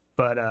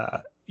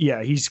 But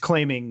he's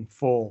claiming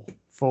full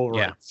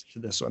rights to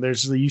this one.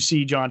 You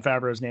see Jon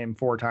Favreau's name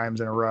 4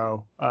 times in a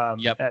row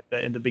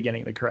in the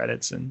beginning of the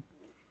credits, and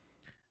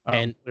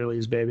clearly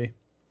his baby.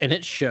 And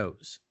it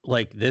shows.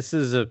 Like this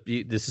is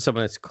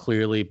someone that's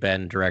clearly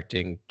been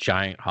directing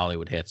giant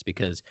Hollywood hits,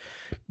 because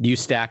you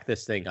stack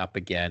this thing up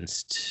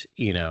against,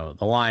 The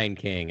Lion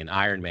King and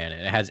Iron Man,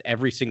 and it has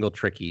every single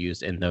trick he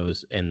used in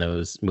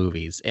those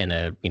movies in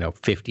a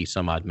 50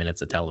 some odd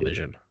minutes of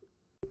television.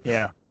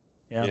 Yeah.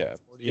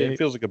 It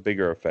feels like a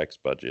bigger effects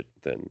budget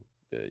than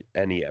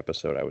any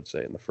episode, I would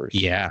say, in the first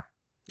season.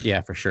 Yeah,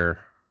 for sure.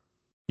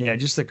 Yeah,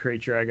 just the Krayt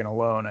Dragon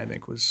alone, I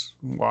think, was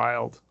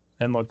wild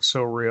and looked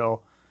so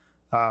real.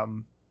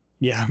 I'm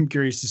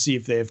curious to see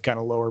if they have kind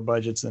of lower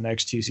budgets the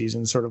next 2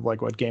 seasons, sort of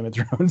like what Game of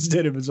Thrones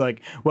did. It was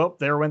like, well,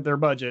 there went their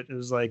budget. It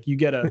was like you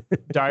get a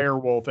dire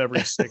wolf every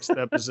 6th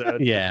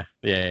episode. Yeah.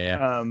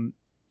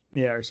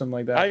 Or something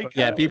like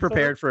that. Be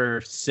prepared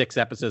for 6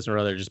 episodes in a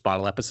row. They're just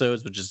bottle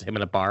episodes with just him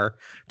in a bar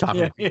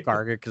talking to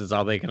Karga because it's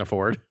all they can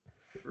afford.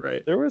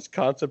 Right. There was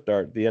concept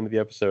art at the end of the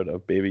episode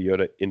of Baby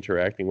Yoda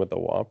interacting with the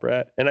Womp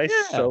Rat, and I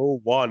so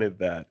wanted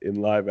that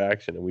in live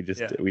action, and we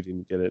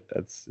didn't get it.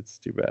 It's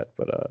too bad,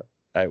 but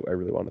I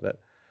really wanted that.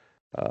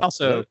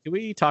 Also, can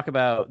we talk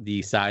about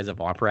the size of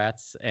Womp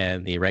Rats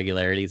and the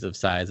irregularities of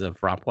size of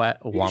Womp Rats?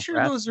 Are you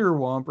sure those are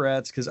Womp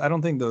Rats? Because I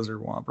don't think those are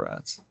Womp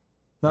Rats.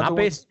 Not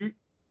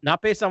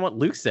based on what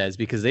Luke says,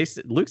 because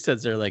Luke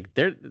says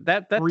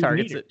that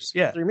target's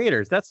 3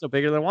 meters. That's no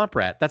bigger than a Womp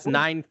Rat. That's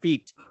 9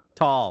 feet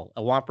tall.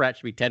 A Womp Rat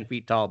should be 10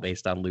 feet tall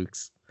based on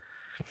Luke's.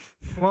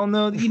 Well,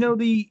 no, you're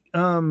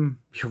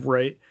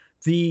right.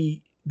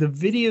 The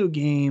video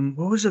game,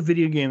 what was the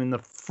video game in the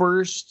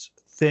first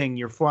thing?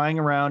 You're flying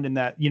around in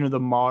that, the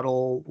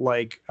model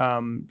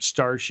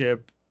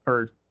starship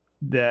or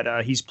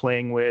that he's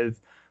playing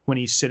with when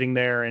he's sitting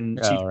there and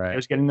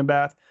he's getting the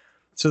bath.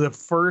 So the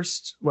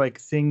first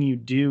thing you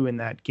do in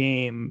that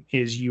game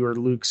is you are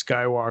Luke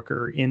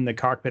Skywalker in the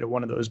cockpit of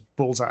one of those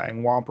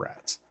bullseyeing Womp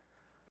Rats.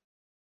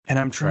 And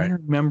I'm trying to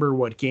remember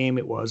what game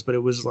it was, but it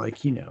was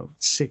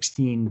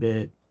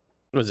 16-bit.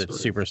 Was it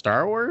Super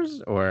Star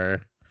Wars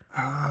or?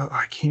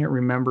 I can't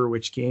remember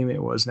which game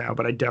it was now,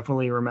 but I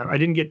definitely remember. I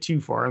didn't get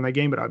too far in that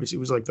game, but obviously it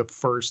was the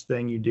first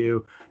thing you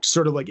do.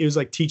 Sort of it was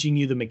teaching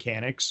you the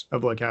mechanics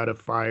of how to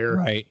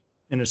fire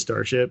in a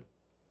starship.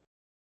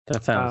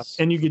 That sounds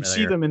and you could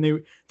see them,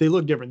 and they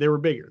look different. They were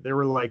bigger. They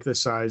were the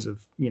size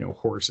of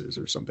horses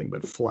or something,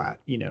 but flat.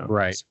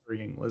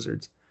 Springing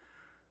lizards,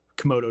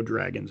 Komodo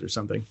dragons or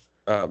something.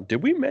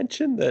 Did we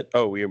mention that?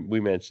 Oh, we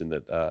mentioned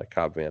that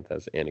Cobb Vanth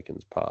has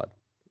Anakin's pod.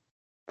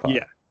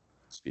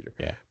 Speeder.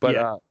 Yeah.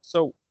 But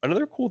so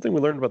another cool thing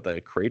we learned about the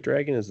Krayt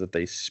Dragon is that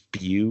they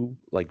spew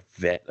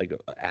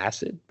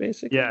acid,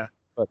 basically. Yeah.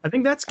 But I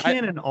think that's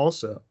canon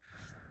also.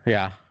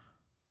 Yeah.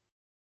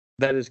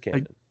 That is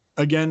canon.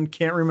 Again,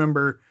 can't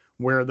remember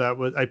where that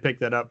was. I picked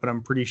that up, but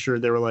I'm pretty sure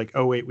they were like,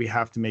 oh wait, we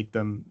have to make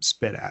them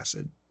spit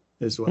acid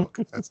as well,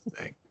 because that's the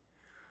thing.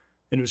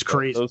 And it was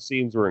crazy. Those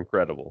scenes were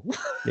incredible.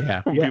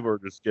 Yeah. People were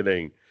just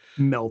getting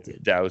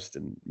melted, doused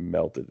and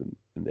melted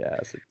in the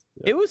acid.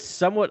 Yeah. It was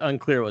somewhat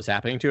unclear what was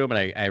happening to him,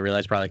 and I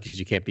realized probably because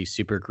you can't be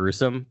super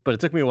gruesome, but it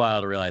took me a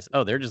while to realize,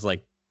 they're just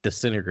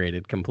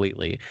disintegrated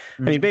completely.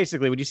 Mm-hmm. I mean,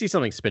 basically, when you see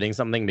something spitting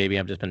something, maybe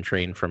I've just been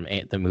trained from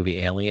the movie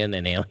Alien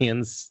and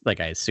Aliens. I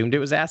assumed it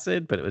was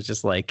acid, but it was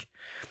just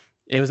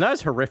It was not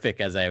as horrific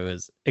as I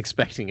was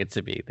expecting it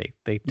to be.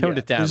 They toned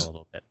it down a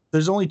little bit.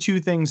 There's only two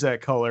things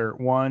that color.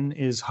 One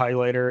is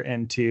highlighter,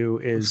 and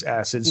two is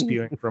acid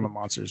spewing from a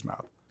monster's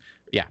mouth.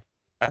 Yeah,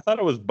 I thought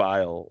it was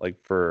bile, like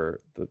for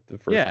the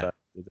first time,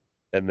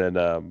 and then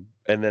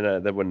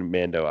when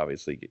Mando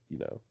obviously,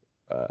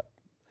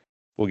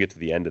 we'll get to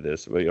the end of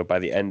this. But, by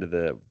the end of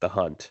the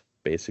hunt,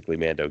 basically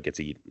Mando gets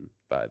eaten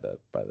by the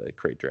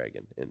crate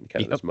dragon in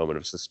kind of this moment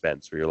of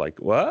suspense where you're like,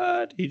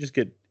 what? He's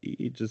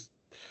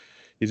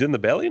in the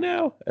belly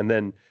now? And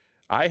then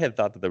I had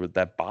thought that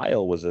that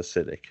bile was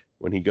acidic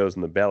when he goes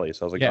in the belly.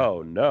 So I was like,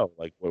 oh no,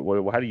 like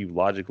how do you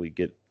logically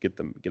get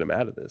him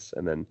out of this?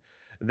 And then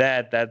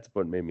that's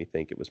what made me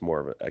think it was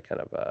more of a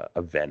kind of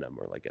a venom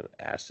or like an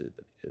acid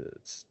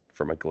that's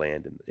from a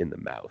gland in the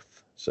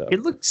mouth. So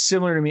it looked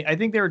similar to me. I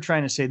think they were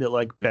trying to say that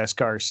like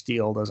Beskar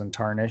steel doesn't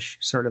tarnish,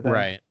 sort of thing.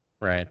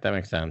 Right. That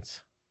makes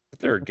sense. But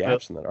there are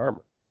gaps in that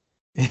armor.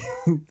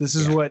 This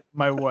is what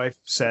my wife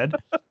said.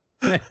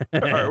 And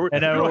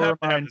I will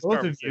remind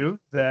both of you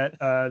that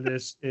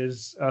this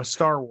is a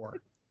Star Wars.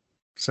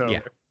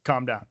 So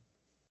calm down.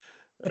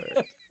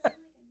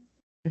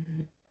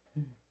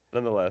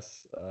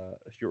 Nonetheless,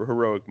 your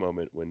heroic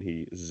moment when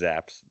he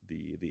zaps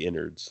the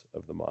innards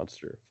of the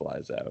monster,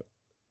 flies out.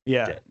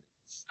 Yeah. Dead.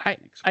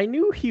 I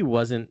knew he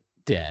wasn't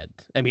dead.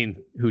 I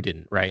mean, who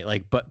didn't, right?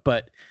 Like,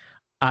 but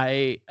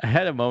I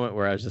had a moment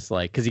where I was just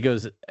like, because he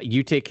goes,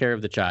 "You take care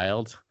of the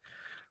child."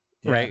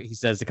 Right, he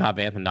says to Cobb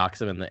Vanth and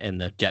knocks him in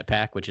the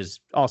jetpack, which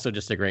is also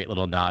just a great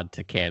little nod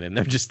to canon.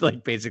 They're just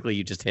like basically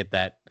you just hit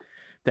that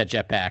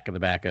jetpack in the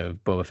back of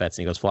Boba Fett's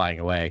and he goes flying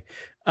away.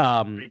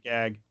 Great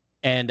gag.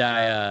 And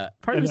I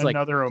part of me was like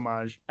another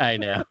homage. I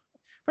know.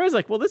 I was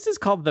like, well, this is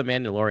called The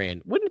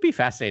Mandalorian. Wouldn't it be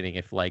fascinating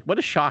if like what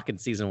a shock in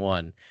season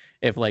 1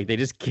 if like they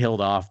just killed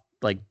off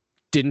like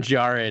Din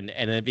Djarin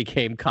and then it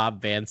became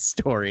Cobb Vanth's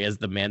story as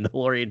the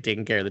Mandalorian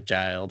taking care of the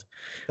child.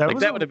 That like,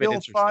 was that would have been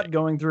interesting. Thought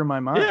going through my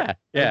mind.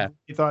 Yeah.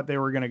 He thought they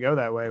were going to go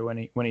that way when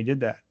he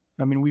did that.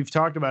 I mean, we've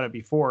talked about it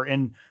before,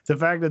 and the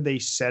fact that they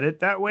said it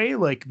that way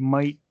like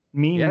might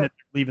mean that they're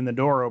leaving the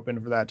door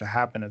open for that to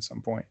happen at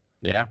some point.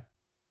 Yeah.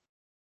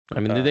 I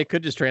mean, they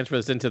could just transfer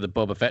this into the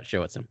Boba Fett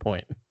show at some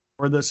point.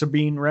 Or the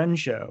Sabine Wren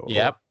show.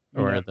 Yep.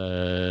 Or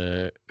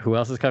the who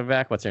else is coming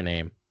back? What's her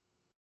name?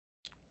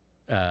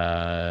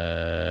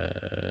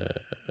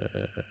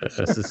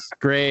 This is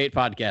great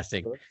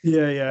podcasting.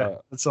 Yeah.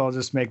 Let's all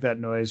just make that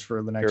noise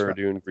for the next Cara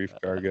Dune, Grief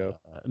Cargo.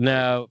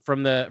 No,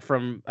 from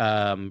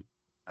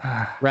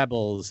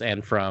Rebels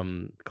and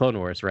from Clone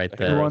Wars, right?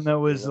 The one that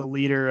was the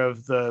leader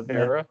of the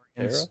Hera?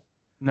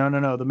 No,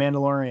 the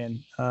Mandalorian.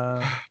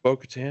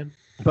 Bo-Katan.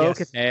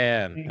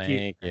 Bo-Katan.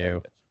 Thank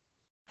you.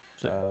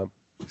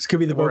 This could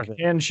be the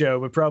Bo-Katan show,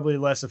 but probably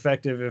less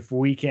effective if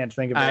we can't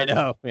think of it. I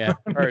know, yeah.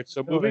 All right,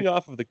 so moving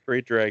off of the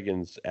Crate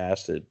Dragon's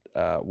acid,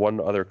 one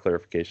other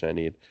clarification I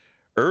need.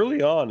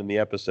 Early on in the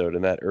episode,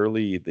 in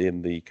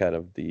the kind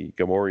of the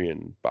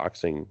Gamorrean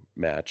boxing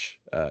match,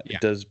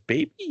 does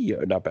Baby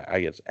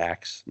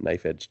Axe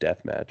Knife Edge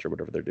Death Match or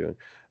whatever they're doing,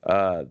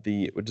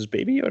 does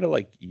Baby Yoda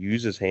like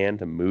use his hand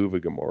to move a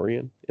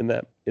Gamorrean in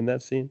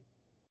that scene?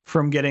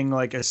 From getting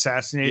like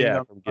assassinated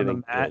on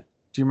the mat.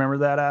 Do you remember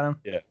that, Adam?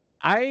 Yeah.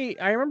 I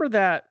remember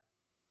that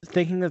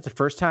thinking that the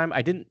first time.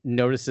 I didn't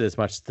notice it as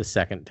much the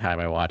second time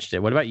I watched it.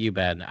 What about you,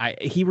 Ben?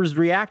 He was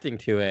reacting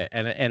to it,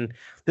 and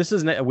this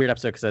is a weird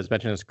episode because I was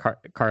mentioning this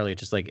Carly.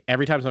 Just like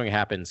every time something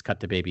happens, cut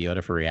to Baby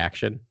Yoda for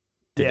reaction.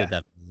 They did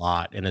that a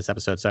lot in this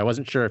episode, so I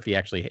wasn't sure if he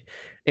actually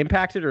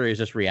impacted or he was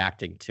just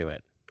reacting to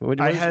it.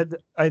 I had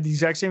the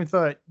exact same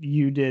thought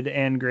you did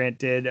and Grant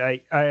did.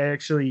 I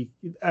actually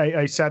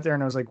sat there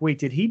and I was like, wait,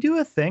 did he do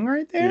a thing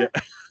right there?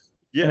 Yeah.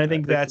 Yeah, and I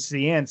think that's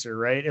the answer,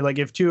 right? Like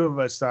if two of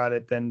us thought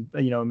it, then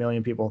a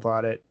million people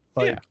thought it.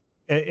 Like,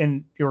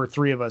 and or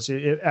three of us.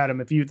 Adam,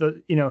 if you thought,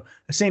 the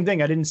same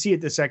thing. I didn't see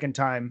it the second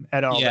time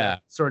at all. Yeah.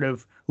 Sort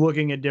of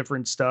looking at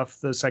different stuff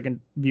the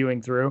second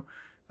viewing through,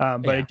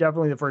 but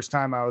definitely the first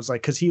time I was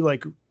like, because he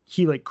like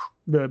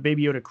the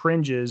Baby Yoda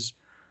cringes,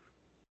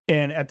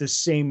 and at the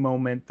same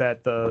moment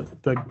that the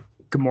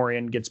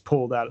Gamorrean gets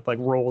pulled out, like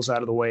rolls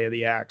out of the way of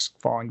the axe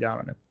falling down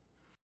on him.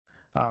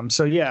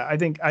 So yeah, I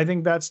think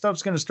that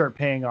stuff's going to start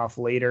paying off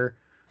later.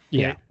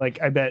 Yeah.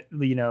 Like I bet,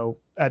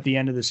 at the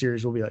end of the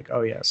series, we'll be like, oh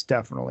yes,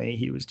 definitely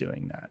he was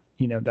doing that.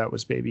 That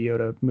was Baby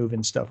Yoda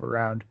moving stuff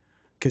around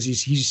because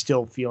he's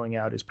still feeling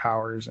out his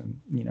powers and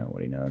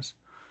what he knows.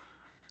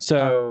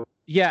 So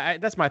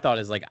that's my thought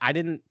is like, I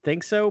didn't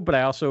think so, but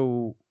I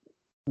also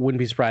wouldn't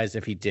be surprised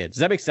if he did. Does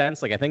that make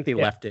sense? Like, I think they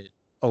left it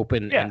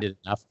open-ended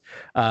enough.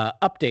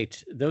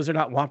 Update. Those are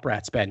not Womp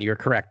Rats, Ben. You're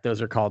correct. Those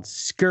are called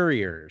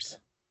Scurriers.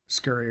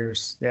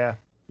 Scurriers, yeah.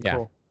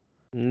 Cool.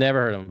 Never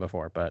heard of them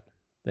before, but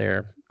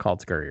they're called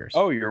Scurriers.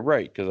 Oh, you're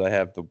right, because I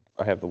have the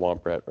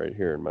Womp Rat right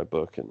here in my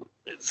book, and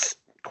it's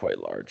quite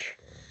large.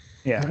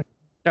 Yeah.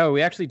 Oh,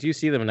 we actually do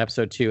see them in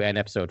episode 2 and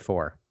episode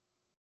 4.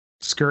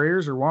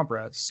 Scurriers or Womp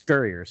Rats?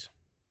 Scurriers.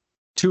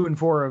 2 and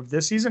 4 of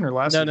this season or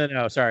last?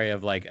 No. Sorry,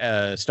 of like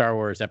Star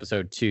Wars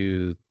episode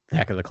 2,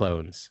 Attack of the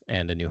Clones,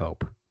 and A New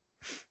Hope.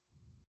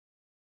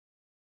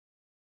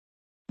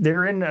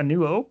 They're in A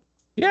New Hope.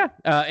 Yeah,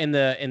 in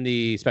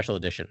the special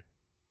edition.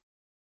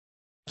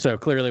 So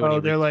clearly,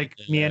 when they're like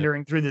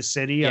meandering through the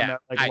city on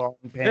that like long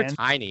pan. They're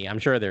tiny. I'm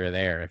sure they're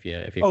there if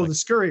you. Oh, the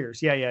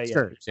Scurriers. Yeah.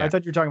 Scurriers, yeah. I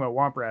thought you were talking about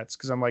Womp Rats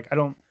because I'm like, I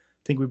don't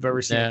think we've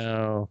ever seen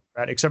a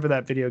rat except for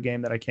that video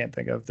game that I can't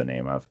think of the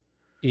name of.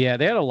 Yeah,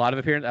 they had a lot of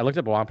appearances. I looked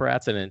up Womp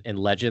Rats, and in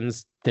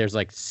Legends, there's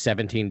like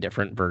 17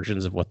 different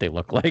versions of what they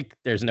look like.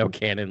 There's no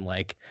canon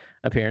like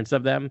appearance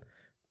of them.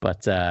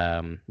 But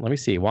let me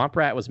see. Womp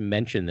Rat was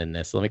mentioned in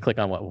this. So let me click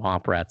on what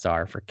Womp Rats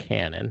are for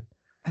canon.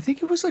 I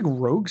think it was like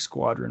Rogue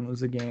Squadron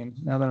was the game.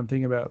 Now that I'm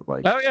thinking about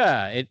like. Oh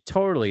yeah, it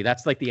totally.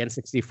 That's like the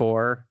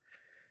N64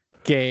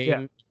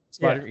 game.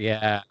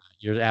 Yeah,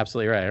 you're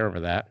absolutely right. I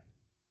remember that.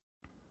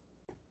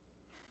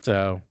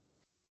 So,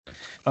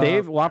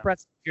 Womp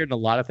Rats appeared in a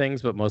lot of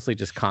things, but mostly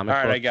just comic.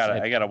 All right, books.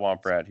 I got a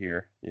Womp Rat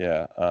here.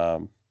 Yeah,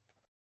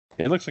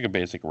 it looks like a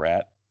basic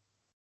rat.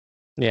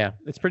 Yeah,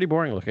 it's pretty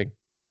boring looking,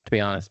 to be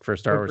honest, for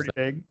Star Wars.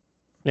 Pretty big.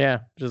 Yeah,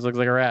 just looks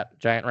like a rat,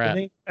 giant rat.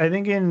 I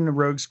think in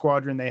Rogue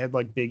Squadron they had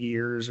like big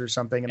ears or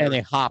something, and they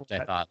hopped.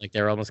 I thought like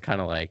they were almost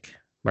kind of like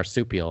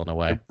marsupial in a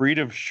way. A breed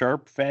of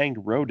sharp-fanged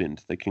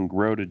rodent that can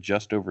grow to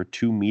just over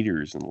 2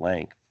 meters in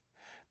length.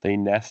 They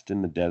nest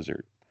in the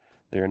desert.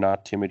 They are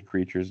not timid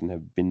creatures and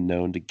have been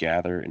known to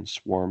gather in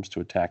swarms to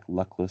attack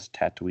luckless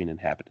Tatooine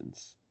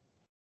inhabitants.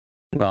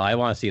 Well, I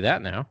want to see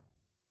that now.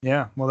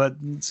 Yeah, well,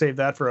 save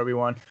that for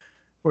Obi-Wan.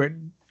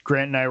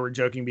 Grant and I were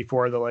joking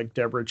before that like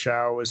Deborah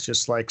Chow was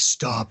just like,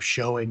 stop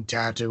showing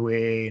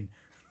Tatooine.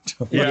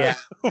 Yeah.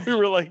 We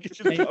were like,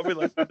 she's probably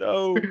like,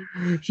 no.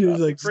 She was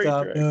like,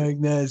 stop doing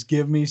this.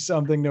 Give me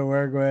something to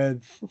work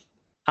with.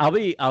 I'll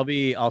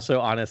be also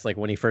honest. Like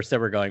when he first said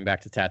we're going back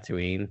to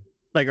Tatooine,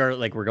 we're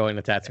going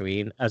to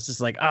Tatooine, I was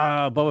just like,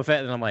 oh, Boba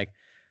Fett, and I'm like,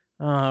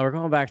 oh, we're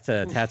going back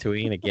to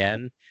Tatooine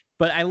again.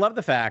 But I love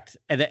the fact,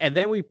 and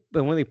then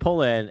when we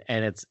pull in,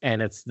 and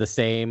it's the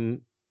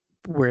same.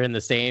 We're in the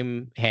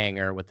same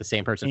hangar with the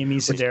same person. Amy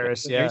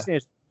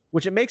Sedaris,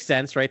 which it makes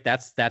sense, right?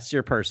 That's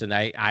your person.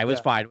 I was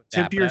fine with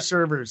that. Tip your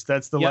servers.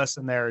 That's the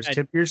lesson there is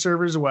tip your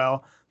servers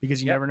well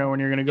because you never know when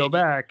you're going to go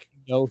back.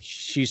 No,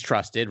 she's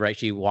trusted, right?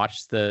 She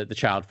watched the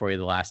child for you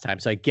the last time.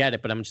 So I get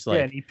it, but I'm just like.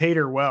 Yeah, and he paid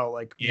her well,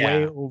 like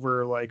way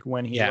over like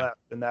when he left,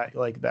 and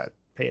that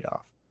paid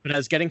off. But I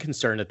was getting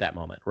concerned at that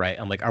moment, right?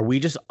 I'm like, are we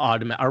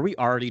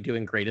already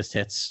doing greatest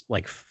hits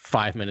like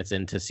 5 minutes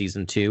into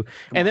season 2?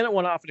 And then it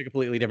went off in a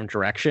completely different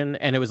direction.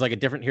 And it was like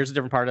here's a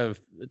different part of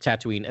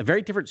Tatooine, a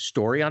very different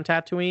story on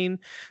Tatooine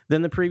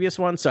than the previous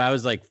one. So I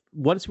was like,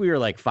 once we were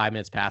like 5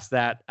 minutes past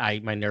that,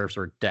 my nerves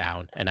were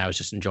down and I was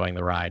just enjoying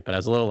the ride. But I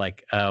was a little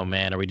like, oh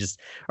man, are we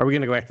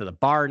going to go back to the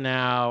bar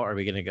now? Are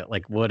we going to go,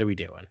 like, what are we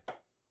doing?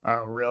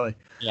 Oh, really?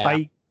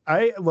 Yeah.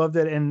 I loved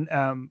it, and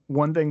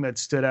one thing that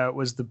stood out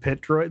was the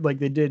pit droid. Like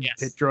they did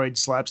pit droid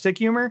slapstick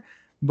humor,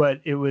 but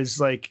it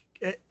was like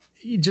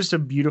just a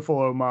beautiful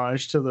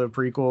homage to the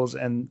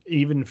prequels, and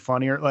even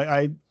funnier.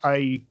 Like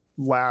I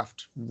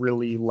laughed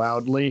really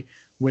loudly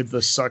with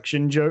the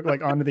suction joke,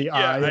 like onto the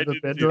eye of the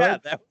pit droid.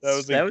 Yeah,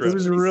 that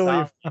was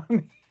really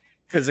funny.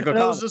 Physical. And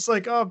I was just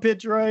like, oh, pit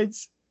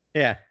droids.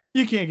 Yeah,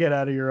 you can't get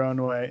out of your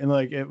own way, and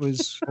like it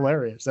was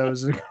hilarious. That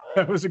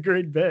was a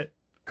great bit.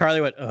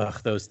 Carly went,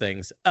 ugh, those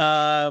things.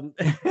 But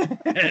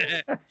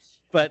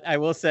I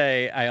will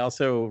say, I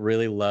also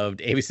really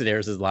loved Amy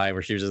Sedaris' line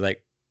where she was just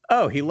like,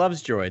 oh, he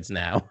loves droids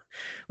now.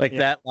 Like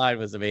that line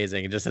was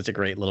amazing. And just such a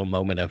great little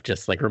moment of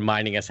just like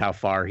reminding us how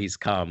far he's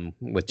come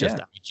with just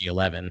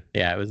IG-11.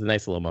 Yeah, it was a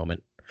nice little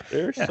moment.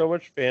 There's so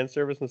much fan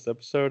service in this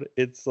episode.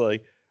 It's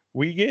like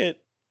we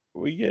get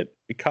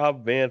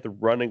Cobb Vanth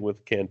running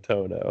with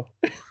Cantono.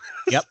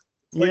 Yep.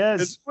 Like,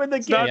 yes,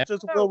 it's not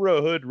just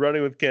Wilro Hood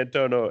running with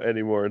Cantono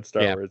anymore in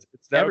Star Wars.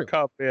 It's now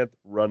Cobb Vanth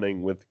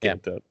running with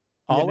Cantono.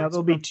 Now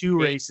there'll be 2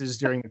 races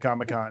during the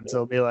Comic-Con. So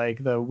it'll be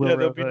like the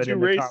Wilro Hood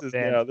and the Cobb Vanth. There'll be 2 races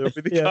now. There'll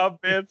be the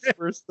Cobb Vanths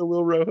versus the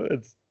Wilro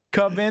Hoods.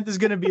 Cobb Vanth is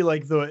going to be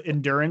like the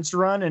endurance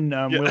run, and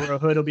Wilro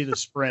Hood will be the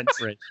sprint.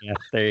 Yeah,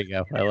 there you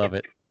go. I love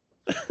it.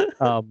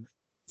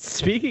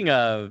 Speaking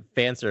of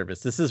fan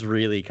service, this is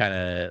really kind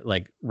of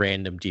like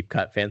random deep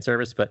cut fan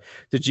service. But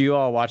did you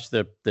all watch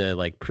the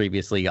like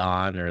previously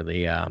on or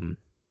the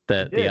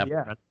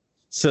upfront?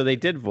 So they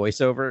did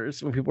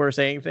voiceovers when people were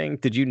saying things.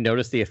 Did you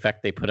notice the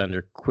effect they put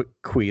under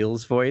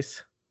Queel's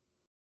voice?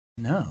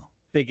 No.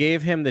 They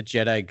gave him the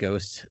Jedi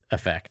ghost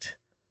effect.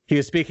 He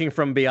was speaking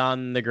from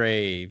beyond the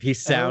grave. He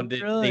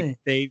sounded. Really?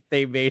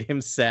 They made him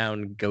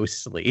sound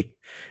ghostly.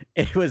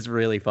 It was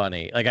really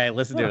funny. Like I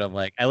listened to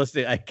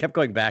it. I kept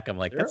going back. I'm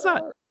like,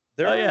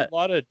 There are a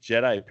lot of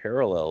Jedi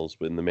parallels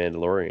in the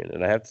Mandalorian,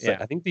 and I have to say,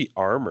 I think the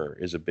armor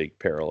is a big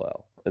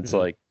parallel. It's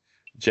like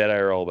Jedi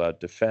are all about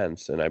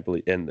defense, and I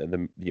believe,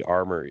 and the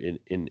armor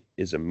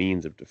is a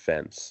means of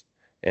defense,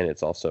 and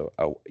it's also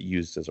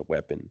used as a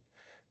weapon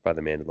by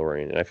the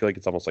Mandalorian. And I feel like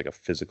it's almost like a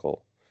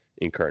physical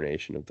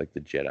incarnation of like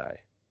the Jedi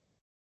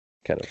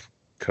kind of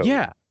code.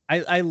 Yeah,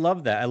 I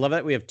love that. I love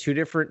that we have 2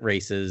 different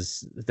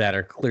races that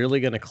are clearly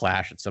going to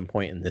clash at some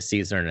point in this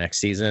season or next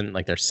season.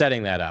 Like they're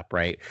setting that up,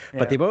 right? Yeah.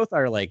 But they both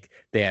are like,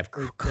 they have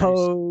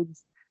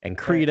codes. and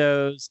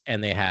credos,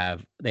 and they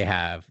have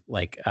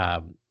like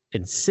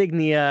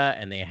insignia,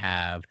 and they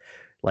have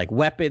like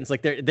weapons.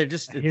 Like they're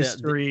just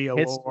history, the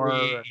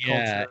lore,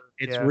 yeah, culture.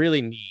 it's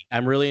really neat.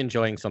 I'm really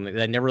enjoying something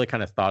that I never really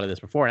kind of thought of this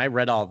before. And I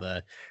read all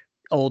the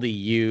old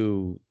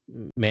EU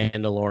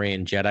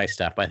Mandalorian Jedi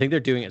stuff, but I think they're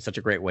doing it in such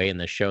a great way in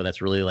this show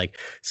that's really like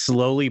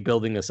slowly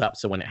building this up.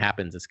 So when it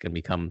happens, it's going to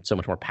become so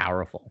much more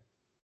powerful.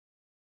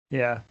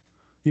 Yeah.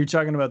 You're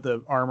talking about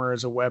the armor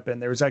as a weapon.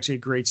 There was actually a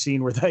great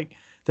scene where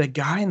that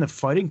guy in the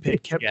fighting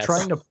pit kept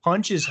trying to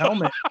punch his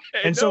helmet.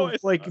 And so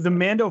like the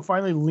Mando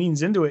finally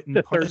leans into it and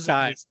the punches third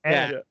time. his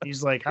head. Yeah.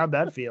 He's like, how'd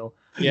that feel?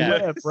 Yeah. He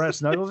might have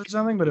breast knuckles or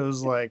something, but it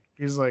was like,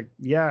 he's like,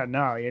 yeah,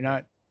 no, you're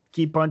not.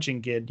 Keep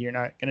punching, kid. You're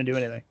not going to do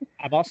anything.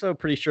 I'm also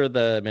pretty sure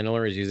the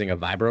Mandalorian is using a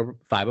vibro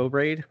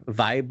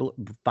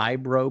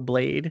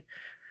blade.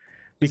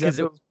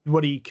 Because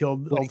what he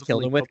killed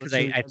him with, because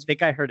I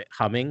think I heard it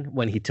humming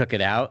when he took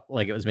it out,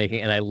 like it was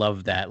making, and I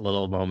love that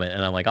little moment.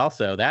 And I'm like,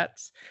 also,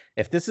 that's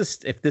if this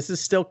is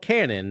still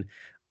canon,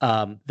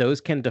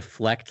 those can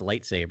deflect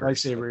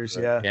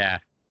lightsabers. Yeah.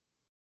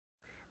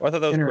 Oh, I thought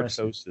that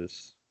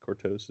was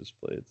Cortosis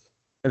blades.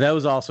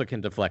 Those also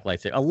can deflect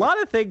lightsabers. A lot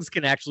of things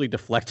can actually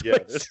deflect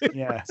lightsabers.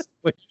 Yeah.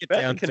 When you get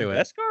down to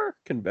it.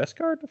 Can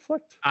Beskar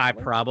deflect? I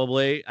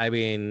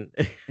mean,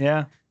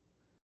 yeah.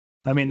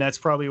 I mean, that's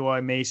probably why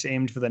Mace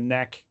aimed for the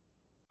neck.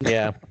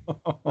 Yeah.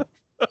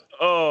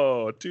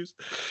 Oh,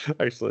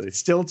 actually.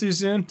 Still too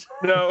soon?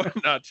 No,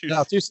 not too soon.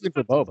 No, too soon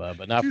for Boba,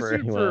 but not for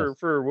anyone else.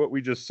 For what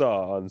we just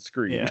saw on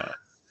screen. Yeah.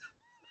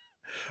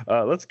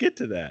 Let's get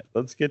to that.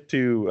 Let's get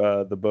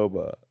to the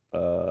Boba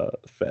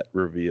Fett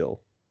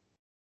reveal.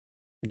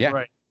 Yeah.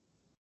 Right.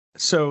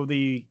 So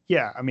we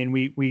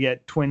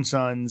get twin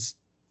sons,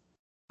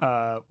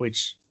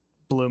 which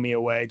blew me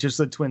away. Just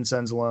the twin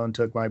sons alone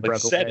took my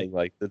breath away.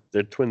 Like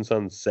the twin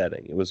sons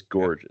setting. It was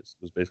gorgeous.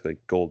 It was basically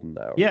golden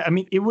hour. Yeah, I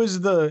mean, it was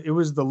the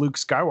Luke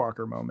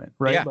Skywalker moment,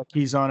 right? Yeah. Like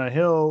he's on a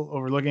hill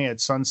overlooking at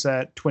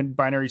sunset, twin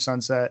binary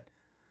sunset.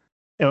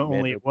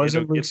 Only it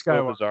wasn't Luke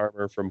Skywalker. His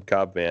armor from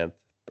Cobb Vanth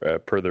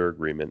per their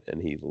agreement,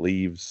 and he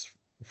leaves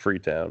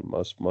Freetown,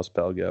 Mos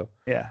Pelgo.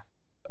 Yeah.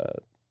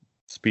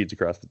 Speeds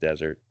across the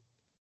desert.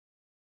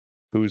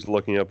 Who's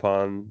looking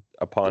upon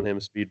him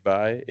speed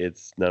by?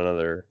 It's none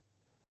other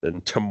than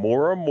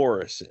Tamora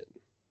Morrison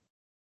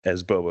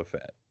as Boba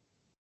Fett.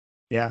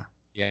 Yeah.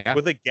 Yeah.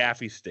 With a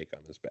gaffy stick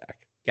on his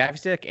back. Gaffy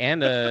stick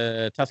and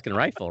a Tusken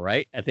rifle,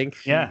 right? I think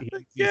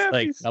he's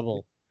like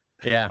double.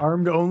 Yeah.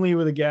 Armed only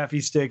with a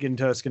gaffy stick and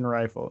Tusken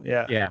rifle.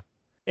 Yeah. Yeah.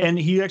 And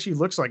he actually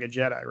looks like a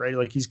Jedi, right?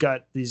 Like he's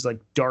got these like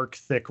dark,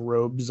 thick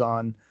robes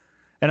on.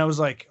 And I was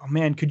like, oh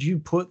man, could you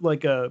put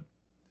like a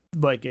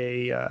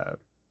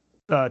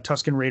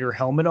Tusken Raider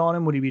helmet on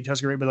him? Would he be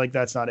Tusken Raider? But like,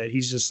 that's not it.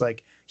 He's just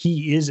like,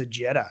 he is a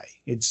Jedi.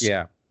 It's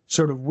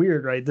sort of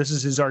weird, right? This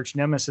is his arch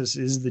nemesis,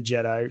 is the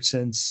Jedi,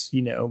 since,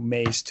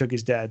 Mace took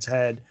his dad's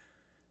head.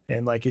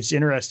 And like, it's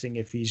interesting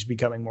if he's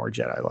becoming more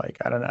Jedi-like.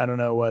 I don't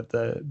know what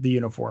the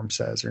uniform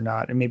says or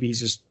not. And maybe he's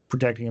just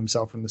protecting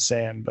himself from the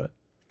sand, but.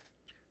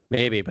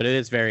 Maybe, but it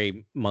is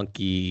very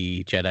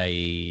monkey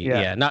Jedi.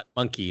 Yeah, not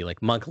monkey,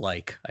 like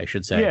monk-like, I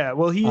should say. Yeah,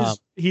 well,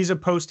 he's a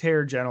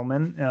post-hair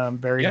gentleman,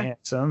 very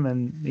handsome,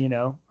 and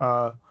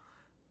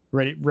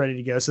ready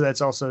to go. So that's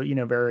also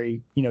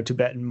very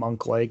Tibetan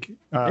monk-like.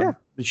 The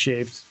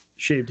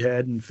shaved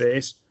head and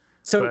face.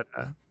 So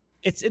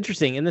it's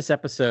interesting. In this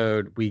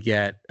episode, we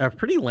get a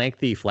pretty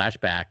lengthy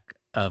flashback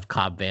of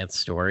Cobb Vanth's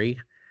story.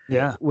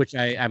 Yeah, which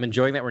I'm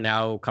enjoying that we're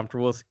now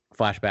comfortable with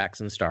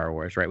flashbacks in Star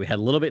Wars, right? We had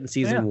a little bit in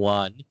season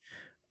 1,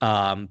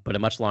 but a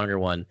much longer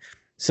one.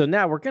 So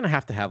now we're going to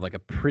have like a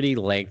pretty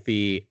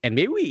lengthy, and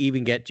maybe we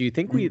even get, do you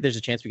think there's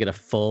a chance we get a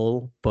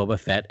full Boba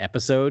Fett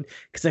episode?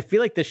 Because I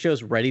feel like this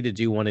show's ready to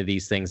do one of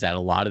these things that a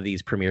lot of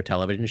these premiere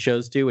television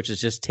shows do, which is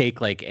just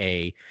take like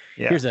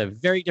here's a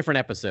very different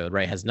episode,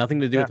 right? Has nothing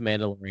to do with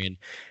Mandalorian,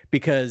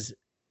 because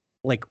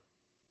like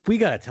we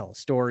got to tell a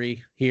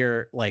story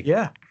here. Like,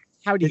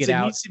 how do you get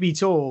out? It needs to be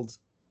told.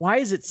 Why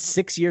is it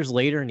 6 years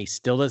later and he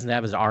still doesn't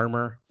have his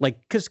armor? Like,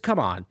 because come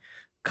on,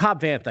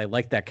 Cobb Vanth, I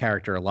like that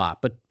character a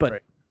lot, but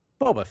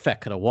Boba Fett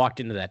could have walked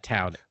into that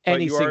town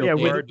any single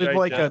day. With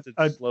like a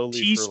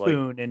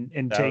teaspoon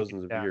and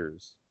thousands of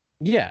years.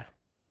 Yeah.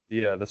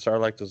 Yeah, the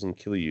Sarlacc doesn't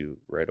kill you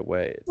right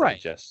away.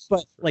 But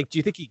like, do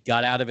you think he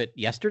got out of it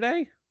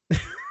yesterday?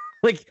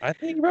 Like, I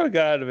think he probably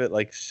got out of it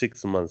like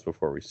 6 months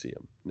before we see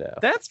him now.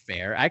 That's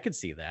fair. I could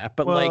see that.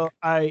 But why?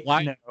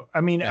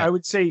 I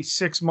would say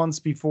 6 months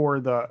before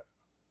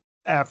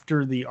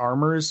before the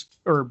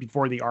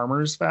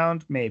armor's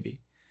found, maybe.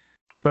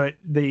 But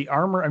the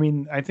armor,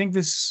 I think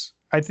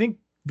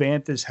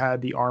Vanth has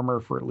had the armor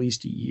for at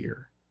least a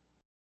year.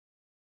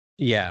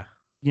 Yeah.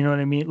 You know what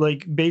I mean?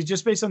 Like,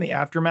 based on the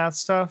aftermath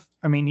stuff,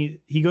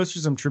 he goes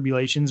through some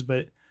tribulations,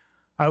 but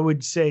I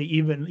would say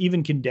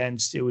even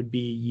condensed, it would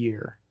be a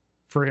year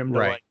for him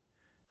to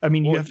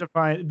you have to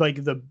find,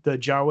 like, the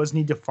Jawas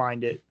need to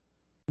find it,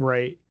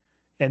 right?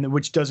 And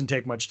which doesn't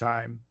take much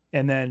time.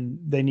 And then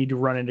they need to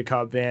run into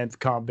Cobb Vanth.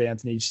 Cobb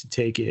Vanth needs to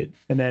take it.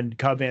 And then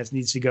Cobb Vanth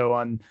needs to go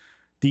on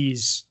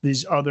these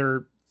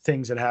other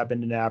things that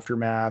happened in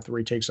Aftermath, where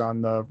he takes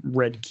on the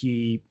Red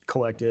Key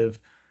Collective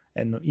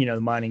and the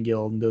Mining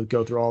Guild, and they'll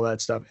go through all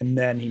that stuff, and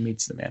then he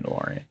meets the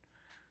Mandalorian.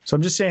 So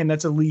I'm just saying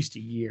that's at least a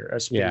year, a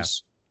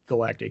space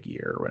galactic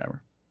year or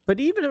whatever. But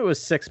even if it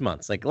was 6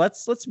 months, like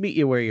let's meet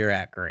you where you're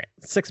at, Grant.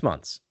 6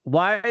 months.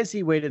 Why has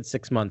he waited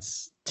 6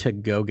 months to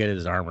go get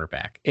his armor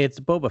back? It's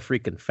Boba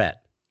freaking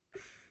Fett.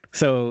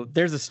 So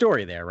there's a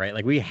story there, right?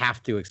 Like we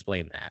have to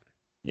explain that.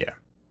 Yeah.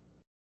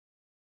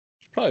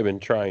 He's probably been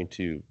trying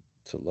to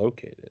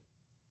locate it.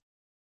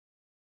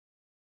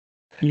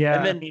 Yeah.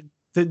 And then I mean,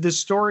 the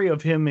story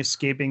of him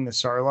escaping the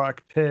Sarlacc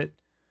pit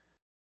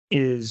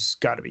is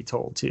got to be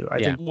told too. I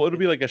think. Well, it'll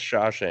be like a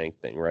Shawshank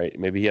thing, right?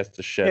 Maybe he has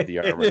to shed the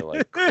armor and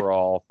like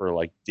crawl for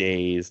like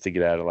days to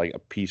get out of like a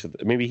piece of.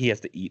 Maybe he has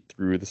to eat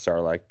through the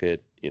Sarlacc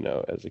pit,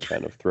 as a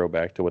kind of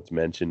throwback to what's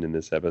mentioned in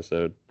this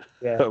episode.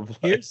 Yeah.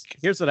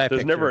 Here's what I.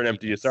 There's never an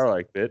empty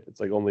Sarlacc pit. It's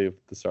like only if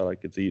the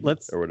Sarlacc gets eaten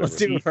or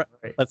whatever.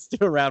 Let's do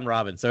a round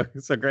robin. So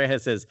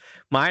Grant says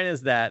mine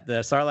is that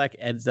the Sarlacc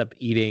ends up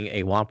eating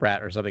a womp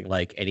rat or something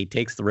and he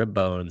takes the rib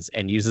bones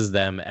and uses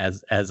them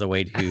as a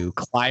way to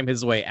climb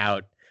his way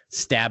out,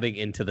 stabbing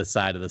into the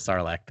side of the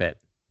Sarlacc pit.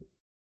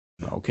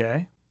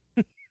 Okay.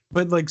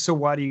 But so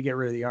why do you get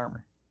rid of the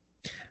armor?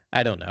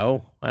 I don't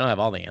know. I don't have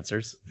all the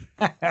answers.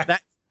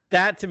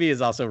 That to me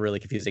is also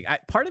really confusing.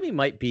 Part of me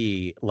might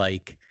be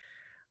like,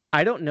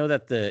 I don't know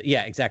that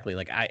exactly.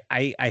 Like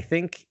I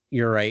think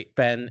you're right,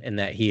 Ben, in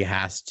that he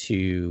has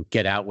to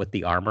get out with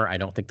the armor. I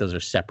don't think those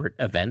are separate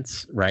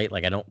events, right?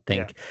 Like I don't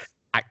think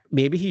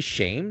maybe he's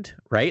shamed,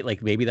 right?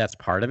 Like maybe that's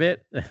part of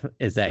it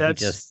is that he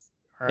just.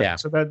 Right. Yeah.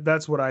 So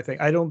that's what I think.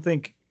 I don't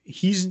think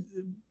he's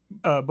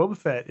Boba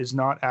Fett is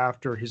not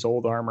after his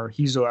old armor.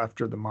 He's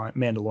after the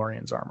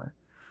Mandalorian's armor.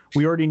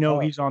 We already know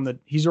he's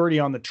already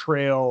on the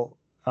trail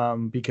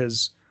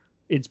because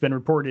it's been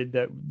reported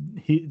that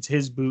it's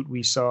his boot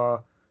we saw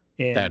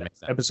in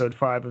episode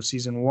 5 of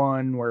season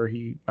 1, where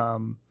he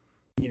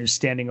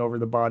standing over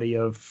the body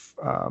of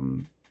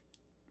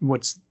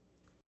what's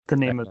the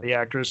name of the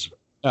actress?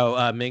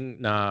 Oh, Ming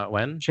Na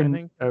Wen, I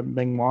think.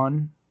 Ming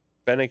Wan.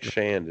 Fennec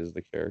Shand is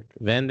the character.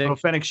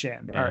 Fennec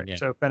Shand. All right. Yeah.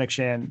 So Fennec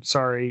Shand.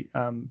 Sorry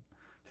to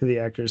the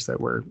actors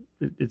that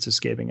it's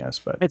escaping us,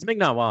 but it's Ming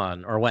Na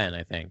Wan or Wen,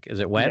 I think.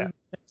 Is it Wen?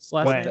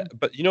 Yeah. Wen.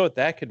 But you know what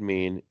that could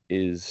mean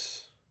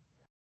is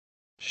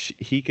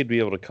he could be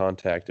able to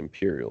contact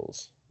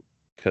Imperials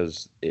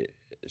because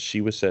she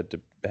was said to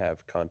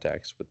have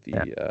contacts with the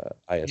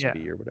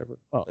ISB or whatever.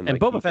 Well, and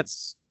Boba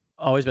Fett's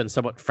always been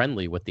somewhat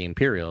friendly with the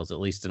Imperials, at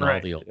least in all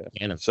the old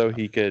canon. So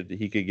he could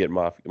get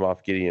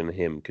Moff Gideon and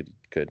him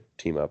could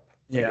team up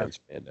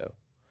against Mando.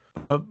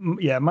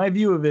 My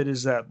view of it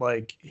is that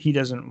he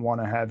doesn't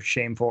want to have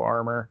shameful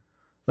armor.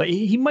 Like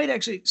he might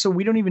actually. So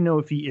we don't even know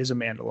if he is a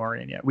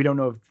Mandalorian yet. We don't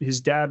know if his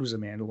dad was a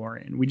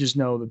Mandalorian. We just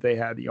know that they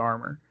had the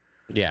armor.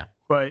 Yeah.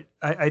 But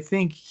I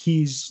think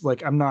he's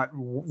I'm not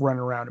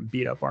running around and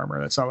beat up armor.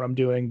 That's not what I'm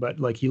doing. But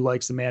he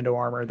likes the Mando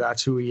armor.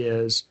 That's who he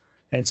is.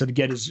 And so to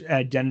get his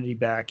identity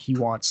back, he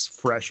wants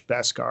fresh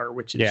Beskar,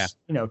 which is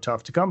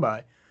tough to come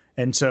by.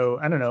 And so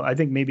I don't know. I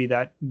think maybe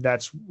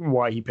that's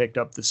why he picked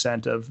up the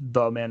scent of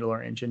the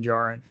Mandalorian Din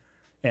Djarin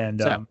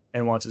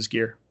and wants his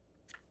gear.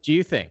 Do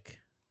you think?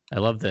 I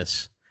love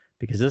this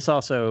because this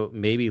also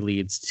maybe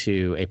leads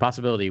to a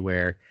possibility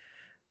where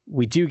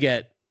we do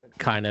get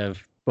kind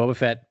of Boba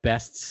Fett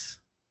bests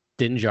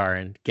Din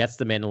Djarin, gets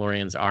the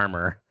Mandalorian's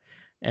armor,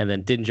 and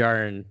then Din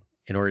Djarin,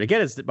 in order to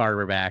get his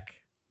armor back,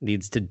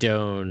 needs to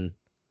don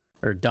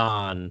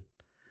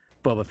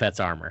Boba Fett's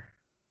armor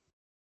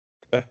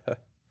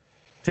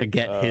to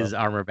get his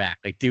armor back.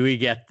 Do we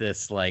get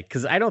this?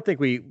 Because I don't think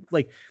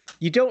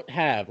you don't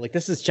have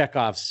this is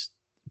Chekhov's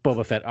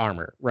Boba Fett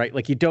armor, right?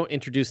 You don't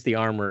introduce the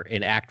armor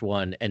in Act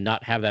 1 and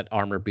not have that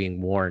armor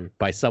being worn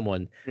by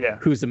someone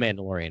who's a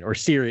Mandalorian or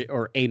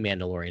a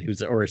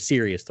Mandalorian or a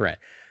serious threat.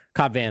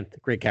 Cobb Vanth,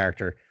 great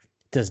character,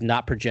 does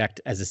not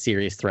project as a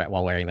serious threat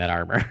while wearing that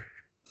armor.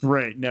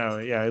 Right. No.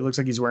 Yeah. It looks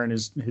like he's wearing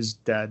his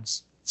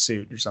dad's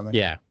suit or something.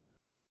 Yeah.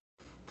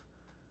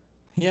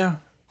 Yeah.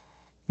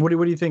 What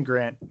do you think,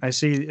 Grant? I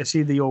see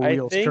the old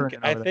wheels turning.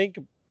 I think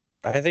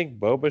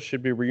Boba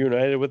should be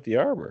reunited with the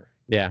armor.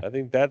 Yeah. I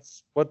think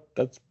that's what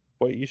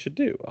you should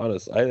do,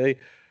 honestly.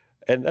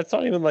 And that's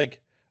not even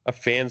a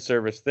fan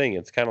service thing.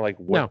 It's kind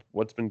of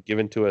what's been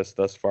given to us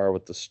thus far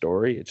with the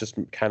story. It just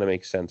kind of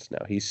makes sense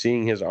now. He's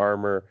seeing his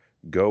armor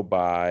go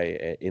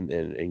by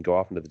and go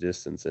off into the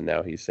distance, and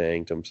now he's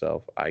saying to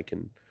himself, I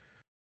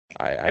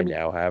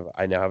now have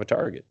a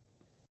target.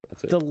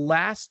 That's it. The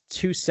last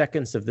 2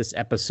 seconds of this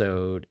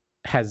episode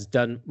has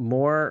done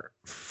more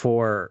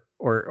for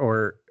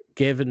or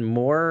given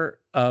more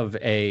of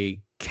a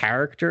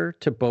character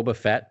to Boba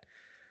Fett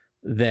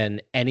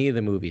than any of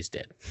the movies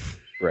did.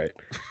 Right.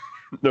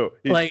 No,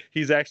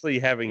 he's actually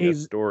having a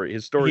story.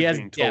 His story is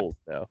being told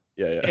now.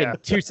 Yeah.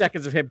 And 2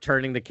 seconds of him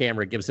turning the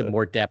camera gives him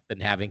more depth than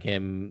having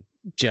him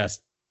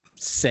just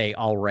say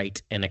all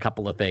right in a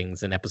couple of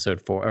things in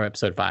episode 4 or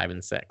episode 5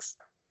 and 6.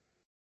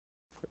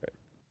 Right.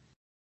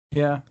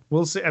 Yeah,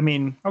 we'll see. I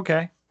mean,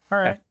 okay. All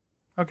right.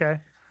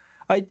 Okay.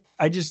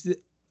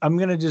 I'm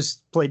gonna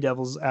just play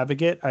devil's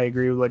advocate. I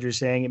agree with what you're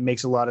saying. It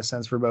makes a lot of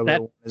sense for Boba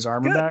to want his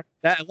armor good.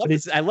 back.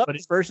 I love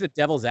this version of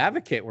devil's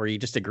advocate where you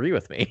just agree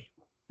with me.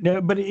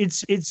 No, but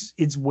it's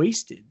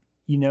wasted.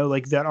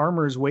 Like that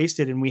armor is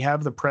wasted, and we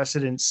have the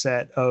precedent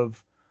set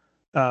of,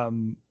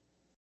 the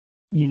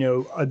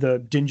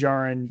Din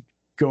Djarin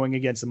going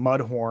against the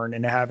Mudhorn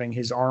and having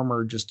his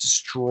armor just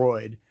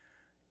destroyed,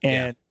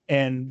 and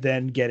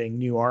then getting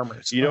new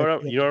armor. So you know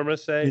what I'm gonna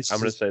say? I'm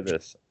gonna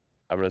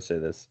say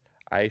this.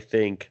 I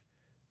think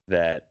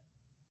that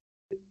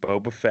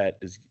Boba Fett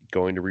is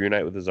going to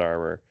reunite with his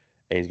armor,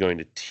 and he's going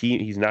to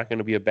team. He's not going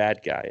to be a bad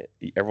guy.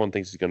 Everyone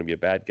thinks he's going to be a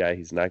bad guy.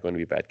 He's not going to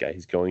be a bad guy.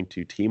 He's going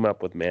to team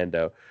up with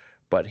Mando,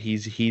 but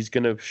he's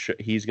going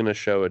to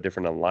show a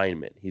different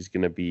alignment. He's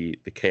going to be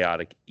the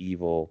chaotic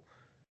evil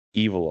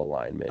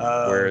alignment.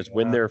 Whereas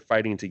when they're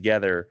fighting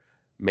together,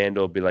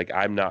 Mando will be like,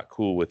 "I'm not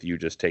cool with you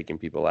just taking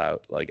people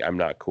out. Like, I'm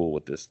not cool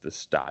with this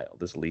style,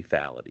 this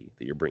lethality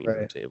that you're bringing to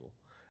the table."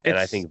 And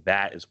I think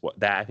that's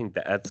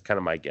kind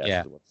of my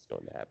guess of what's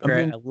going to happen.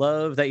 Grant, I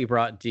love that you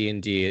brought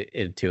D&D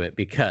into it,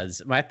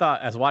 because my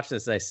thought, as watching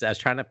this, I was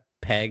trying to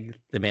peg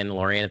the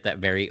Mandalorian at that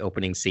very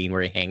opening scene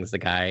where he hangs the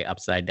guy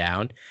upside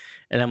down,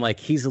 and I'm like,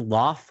 he's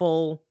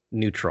lawful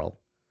neutral,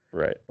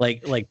 right?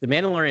 Like the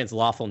Mandalorian's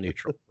lawful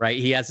neutral, right?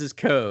 He has his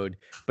code,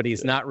 but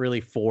he's not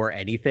really for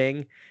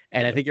anything.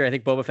 And I think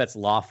Boba Fett's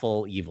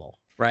lawful evil.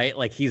 Right,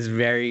 like he's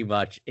very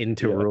much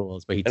into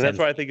rules, but that's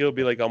why I think it'll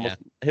be like almost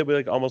he'll be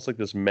like almost like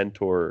this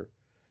mentor,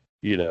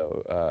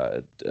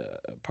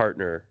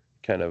 partner,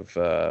 kind of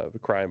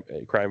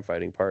crime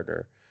fighting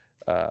partner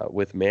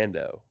with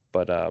Mando.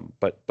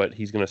 But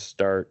he's gonna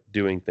start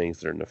doing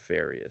things that are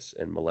nefarious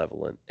and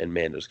malevolent, and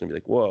Mando's gonna be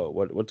like, "Whoa,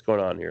 what's going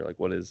on here? Like,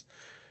 what is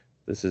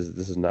this?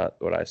 Is not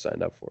what I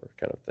signed up for,"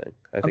 kind of thing.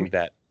 I think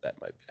that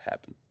might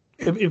happen.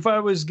 If I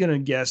was gonna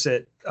guess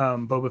at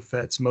Boba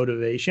Fett's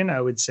motivation,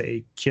 I would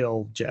say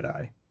kill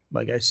Jedi.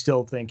 Like, I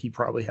still think he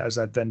probably has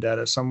that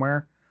vendetta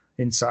somewhere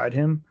inside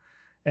him,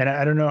 and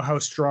I don't know how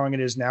strong it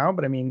is now.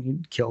 But I mean, he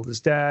killed his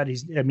dad.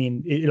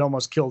 It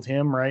almost killed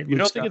him, right? You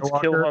don't think it's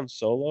kill Han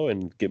Solo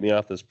and get me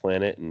off this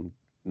planet? And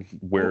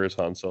where is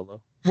Han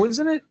Solo?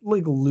 Wasn't it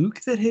like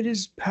Luke that hit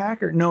his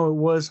pack? Or no, it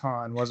was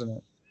Han, wasn't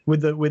it?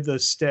 With the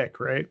stick,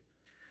 right?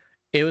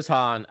 It was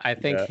Han. I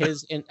think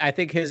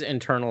his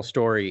internal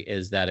story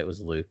is that it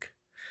was Luke.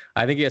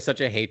 I think he has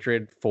such a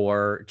hatred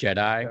for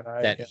Jedi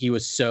that he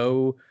was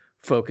so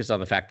focused on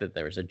the fact that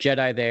there was a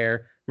Jedi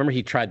there. Remember,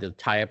 he tried to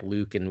tie up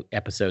Luke in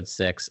episode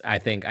 6. I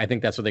think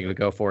that's what they're going to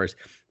go for, is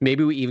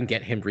maybe we even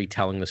get him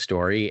retelling the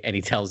story, and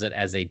he tells it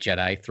as a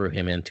Jedi threw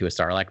him into a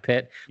Sarlacc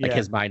pit. Like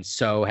his mind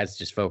has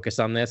just focused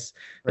on this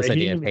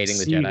idea of hating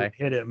the Jedi.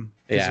 Hit him.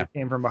 It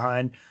came from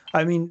behind.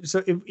 I mean,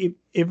 so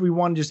if we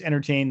want to just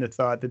entertain the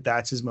thought that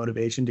that's his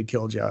motivation to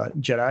kill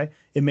Jedi,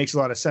 it makes a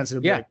lot of sense.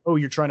 It'll be like, oh,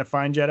 you're trying to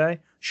find Jedi?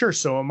 Sure,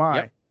 so am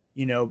I.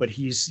 But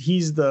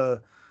he's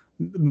the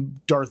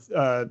Darth,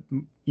 the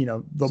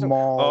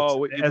Maul. Oh,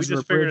 we just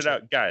figured it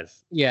out,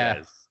 guys.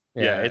 Yeah.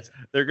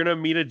 They're gonna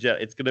meet a Jedi.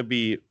 It's gonna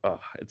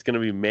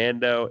be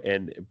Mando,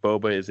 and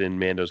Boba is in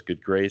Mando's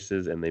good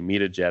graces, and they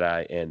meet a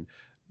Jedi, and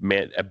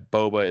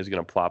Boba is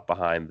gonna plot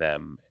behind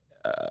them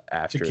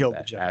after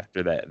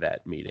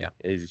that meeting.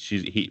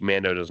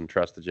 Mando doesn't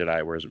trust the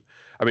Jedi, whereas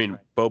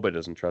Boba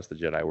doesn't trust the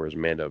Jedi, whereas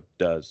Mando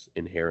does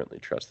inherently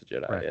trust the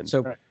Jedi. Right.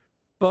 And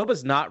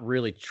Boba's not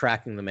really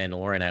tracking the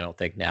Mandalorian, I don't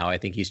think, now. I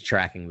think he's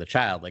tracking the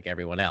child like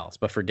everyone else,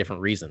 but for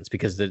different reasons.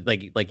 Because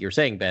like you're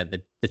saying,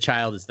 Ben, the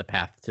child is the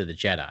path to the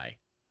Jedi.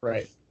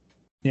 Right.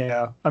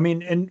 Yeah. I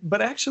mean,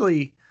 but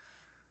actually,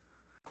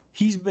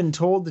 he's been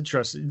told to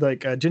trust.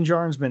 Like Din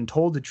Djarin's been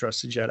told to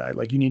trust the Jedi.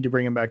 Like, you need to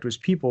bring him back to his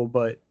people,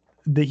 but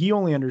he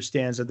only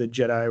understands that the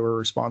Jedi were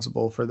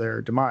responsible for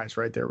their demise.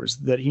 Right. There was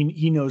that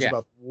he knows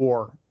about the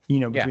war.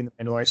 Between the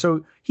Mandalorian.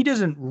 So he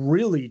doesn't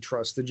really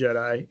trust the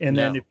Jedi. And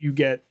then if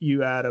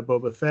you add a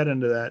Boba Fett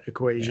into that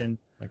equation,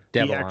 like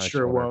the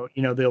extra won't,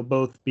 they'll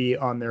both be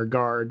on their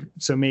guard.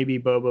 So maybe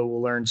Boba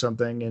will learn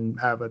something and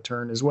have a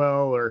turn as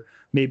well. Or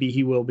maybe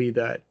he will be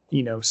that,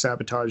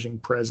 sabotaging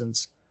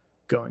presence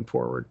going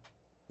forward.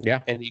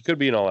 Yeah. And he could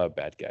be an all-out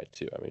bad guy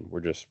too. I mean,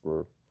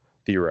 we're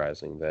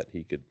theorizing that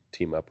he could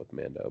team up with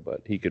Mando,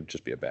 but he could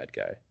just be a bad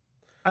guy.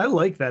 I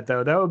like that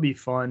though. That would be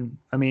fun.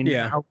 I mean,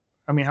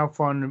 how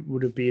fun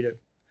would it be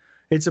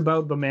it's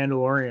about the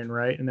Mandalorian,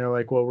 right? And they're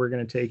like, well, we're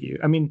going to take you.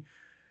 I mean,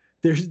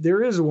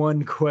 there is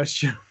one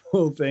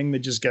questionable thing that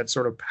just gets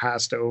sort of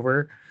passed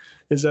over,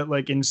 is that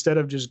like, instead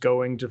of just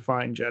going to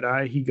find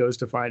Jedi, he goes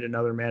to find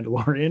another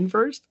Mandalorian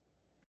first,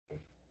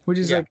 which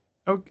is like,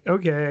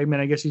 okay. I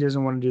mean, I guess he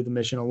doesn't want to do the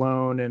mission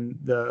alone, and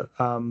the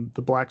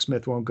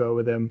blacksmith won't go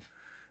with him.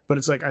 But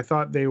it's like, I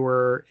thought they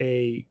were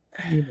a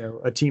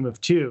team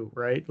of 2,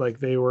 right? Like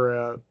they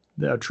were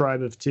a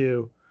tribe of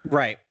 2.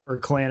 Right. Or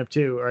clan of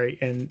 2, right?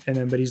 And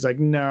then, but he's like,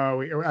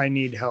 no, I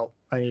need help.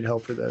 I need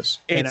help for this.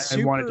 It's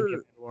I wanted to be a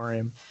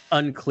Mandalorian.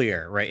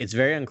 Unclear, right? It's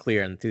very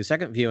unclear. And through the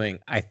second viewing,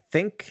 I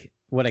think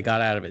what I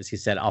got out of it is he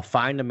said, I'll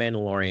find a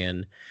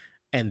Mandalorian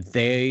and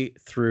they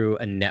through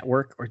a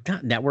network or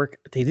not network,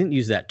 they didn't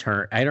use that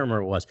term. I don't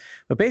remember what it was,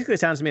 but basically it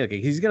sounds to me like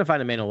he's going to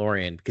find a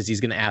Mandalorian because he's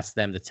going to ask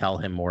them to tell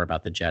him more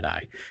about the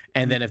Jedi.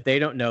 And then if they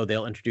don't know,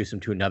 they'll introduce him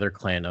to another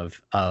clan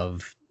of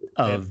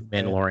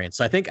Mandalorians.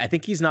 So I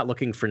think he's not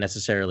looking for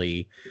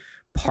necessarily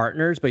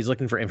partners, but he's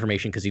looking for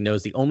information because he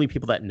knows the only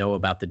people that know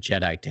about the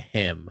Jedi to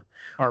him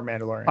are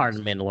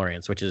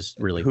Mandalorians, which is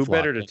really who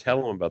better to tell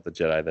him about the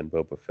Jedi than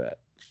Boba Fett?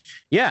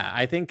 Yeah,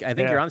 I think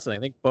you're on something.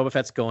 I think Boba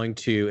Fett's going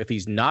to, if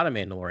he's not a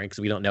Mandalorian, because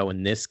we don't know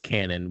in this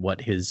canon what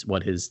his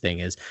thing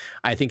is.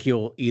 I think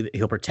he'll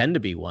pretend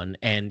to be one,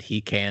 and he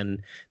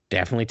can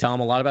definitely tell him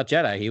a lot about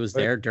Jedi. He was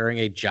there during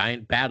a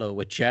giant battle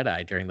with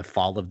Jedi during the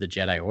fall of the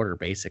Jedi Order,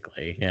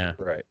 basically. Yeah,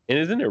 right. And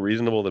isn't it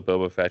reasonable that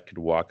Boba Fett could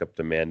walk up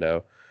to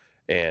Mando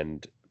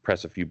and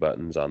press a few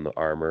buttons on the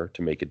armor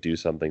to make it do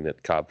something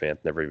that Cobb Vanth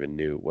never even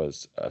knew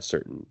was a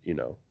certain,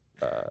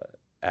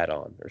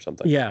 add-on or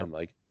something? Yeah, and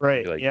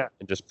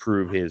and just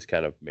prove his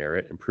kind of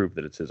merit and prove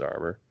that it's his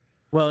armor.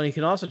 Well, and he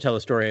can also tell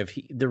the story of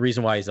the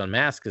reason why he's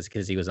unmasked is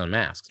because he was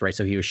unmasked, right?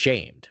 So he was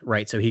shamed,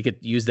 right? So he could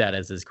use that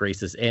as his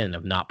graces in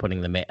of not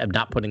putting the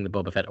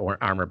Boba Fett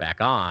armor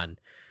back on,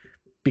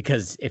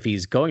 because if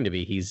he's going to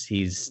be,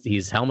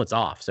 he's helmets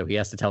off. So he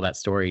has to tell that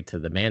story to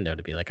the Mando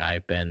to be like,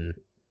 I've been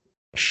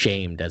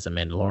shamed as a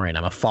Mandalorian.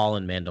 I'm a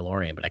fallen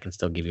Mandalorian, but I can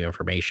still give you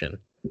information.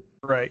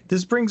 Right.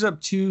 This brings up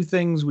two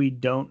things we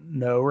don't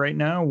know right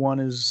now.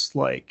 One is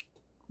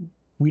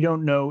we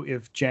don't know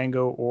if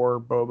Jango or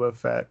Boba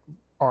Fett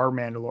are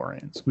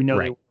Mandalorians. We know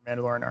they were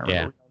Mandalorian armor.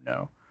 Yeah. But we don't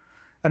know.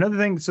 Another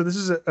thing, so this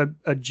is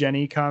a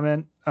Jenny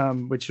comment,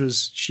 which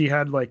was, she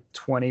had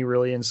 20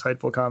 really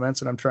insightful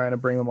comments, and I'm trying to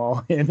bring them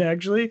all in,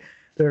 actually.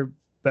 They're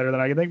better than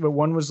I can think. But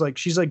one was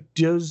she's like,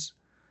 do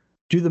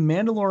the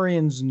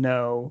Mandalorians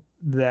know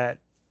that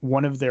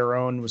one of their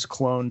own was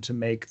cloned to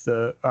make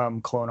the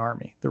clone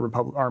army, the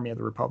Army of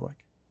the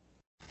Republic?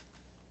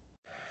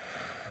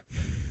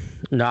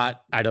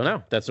 I don't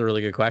know. That's a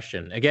really good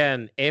question.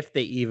 Again, if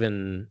they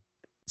even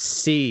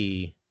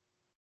see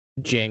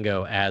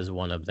Jango as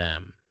one of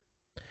them.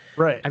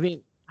 Right. I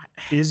mean,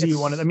 is he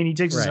one of them? I mean, he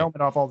takes his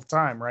helmet off all the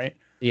time, right?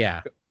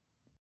 Yeah.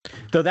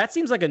 Though that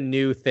seems like a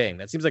new thing.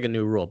 That seems like a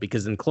new rule,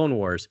 because in Clone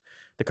Wars,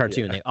 the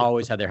cartoon, they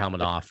always had their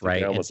helmet off,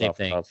 right? And same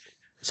thing. Constantly.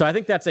 So I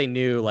think that's a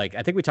new, I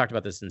think we talked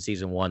about this in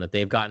season 1, that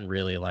they've gotten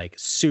really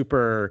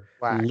super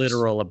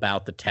literal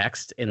about the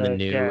text in the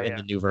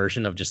new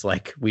version of just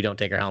we don't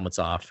take our helmets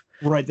off.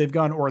 Right. They've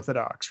gone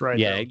orthodox, right?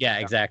 Yeah,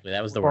 exactly.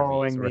 That was the word.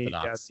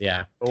 Orthodox.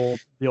 The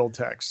old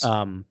text.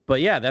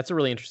 But yeah, that's a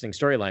really interesting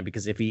storyline,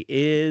 because if he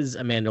is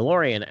a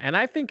Mandalorian, and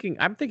I'm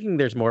thinking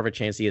there's more of a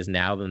chance he is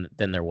now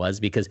than there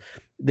was, because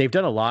they've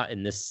done a lot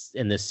in this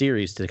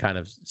series to kind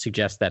of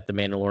suggest that the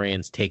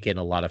Mandalorians take in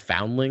a lot of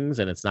foundlings,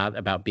 and it's not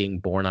about being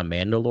born on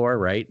Mandalore,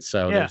 right?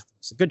 So there's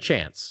a good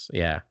chance.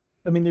 Yeah.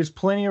 I mean, there's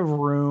plenty of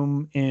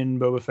room in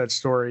Boba Fett's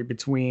story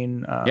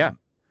between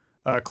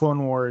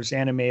Clone Wars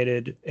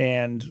animated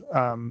and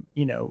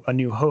A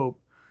New Hope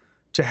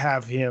to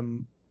have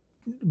him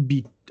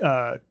be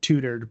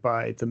tutored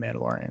by the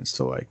Mandalorians,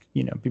 to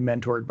be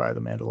mentored by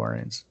the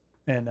Mandalorians,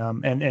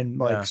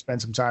 and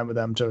spend some time with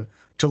them to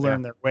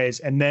learn their ways,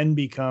 and then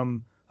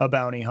become a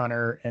bounty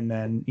hunter, and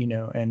then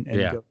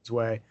go his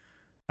way.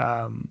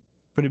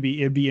 But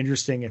it'd be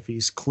interesting if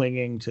he's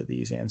clinging to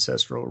these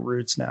ancestral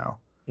roots now.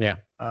 Yeah.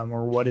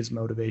 Or what his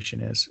motivation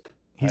is.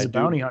 He's a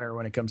bounty hunter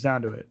when it comes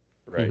down to it.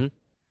 Right. Mm-hmm.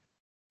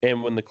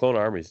 And when the clone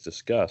army is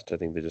discussed, I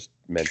think they just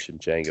mentioned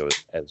Jango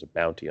as a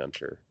bounty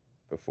hunter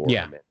before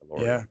Mandalorian.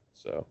 Yeah.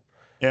 So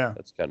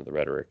that's kind of the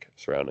rhetoric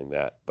surrounding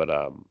that. But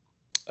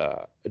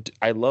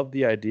I love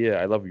the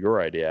idea. I love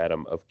your idea,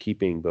 Adam, of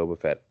keeping Boba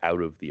Fett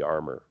out of the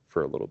armor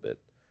for a little bit.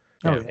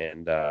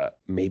 And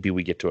maybe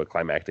we get to a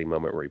climactic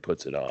moment where he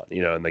puts it on,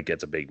 and that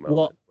gets a big moment.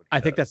 Well, I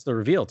think that's the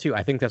reveal too.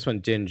 I think that's when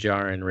Din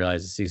Djarin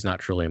realizes he's not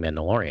truly a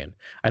Mandalorian.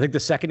 I think the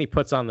second he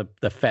puts on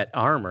the Fett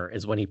armor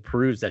is when he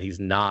proves that he's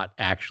not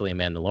actually a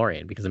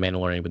Mandalorian, because a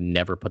Mandalorian would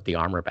never put the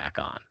armor back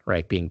on,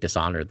 right? Being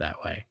dishonored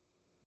that way.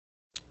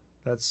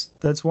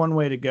 That's one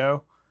way to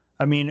go.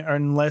 I mean,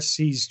 unless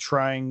he's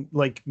trying,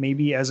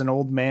 maybe as an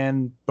old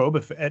man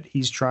Boba Fett,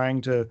 he's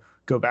trying to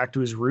go back to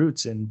his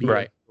roots and be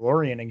a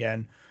Mandalorian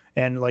again.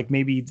 And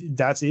maybe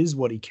that is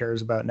what he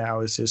cares about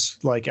now, is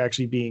just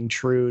actually being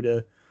true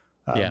to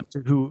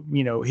who,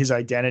 his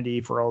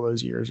identity for all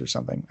those years or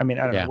something. I mean,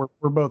 I don't know.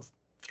 We're both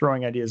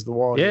throwing ideas to the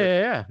wall.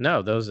 Yeah.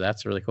 No,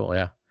 that's really cool.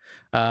 Yeah.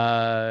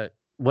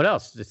 What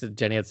else?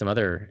 Jenny had some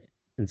other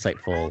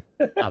insightful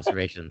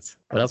observations.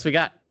 What else we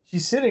got?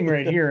 She's sitting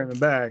right here in the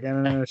back. I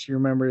don't know if she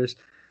remembers.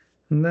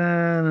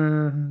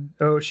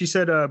 Oh, she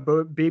said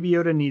Baby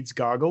Yoda needs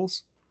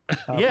goggles.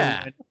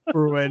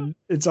 For when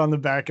it's on the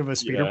back of a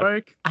speeder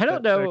bike. I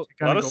don't know.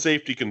 A lot of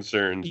safety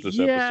concerns this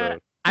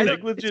episode.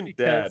 Negligent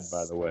dad,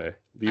 by the way,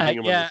 leaving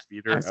him on the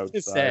speeder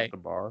outside the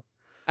bar.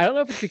 I don't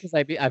know if it's because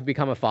I've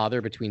become a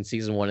father between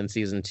season 1 and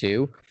season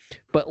 2,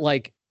 but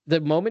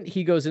the moment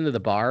he goes into the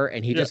bar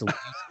and he just leaves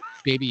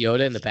Baby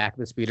Yoda in the back of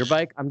the speeder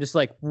bike, I'm just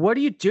like, what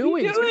are you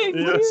doing? What are you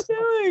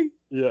doing?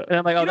 Yeah. And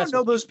I'm like, oh, you don't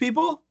know those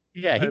people.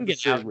 Yeah, he I can had the get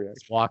same out,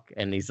 reaction. walk,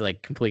 and he's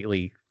like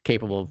completely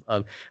capable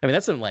of. I mean,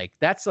 that's some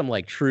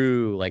like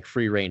true like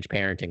free range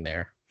parenting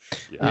there.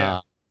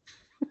 Yeah.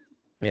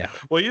 Yeah,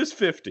 Well, he is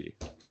 50.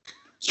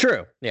 it's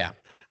true. Yeah,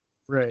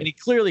 Right. and he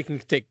clearly can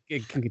take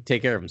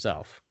care of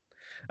himself.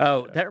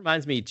 Oh, that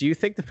reminds me. Do you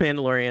think the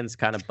Mandalorian's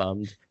kind of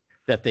bummed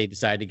that they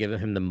decided to give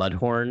him the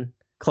Mudhorn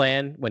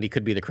clan when he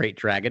could be the Krayt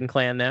Dragon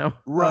clan now?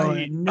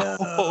 Right. no.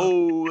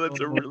 Oh,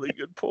 that's a really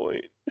good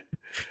point.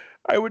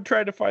 I would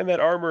try to find that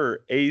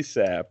armor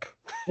ASAP.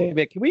 Hey,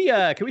 Vic, can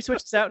we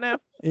switch this out now?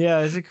 Yeah,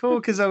 is it cool?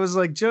 Because I was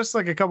like just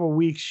like a couple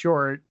weeks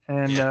short,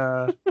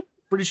 and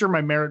pretty sure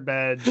my merit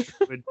badge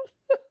would,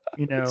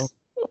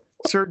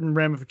 certain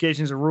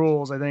ramifications of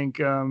rules. I think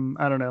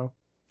I don't know,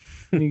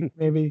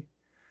 maybe.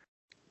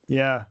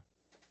 Yeah.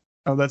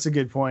 Oh, that's a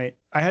good point.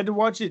 I had to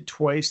watch it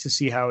twice to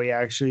see how he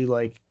actually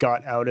like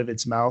got out of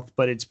its mouth,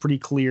 but it's pretty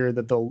clear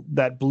that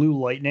that blue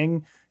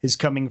lightning is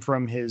coming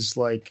from his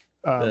like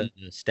The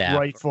staff,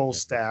 rightful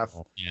staff.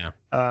 Yeah.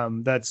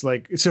 That's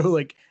like so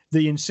like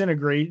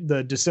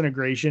the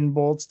disintegration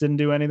bolts didn't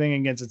do anything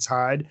against its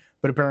hide,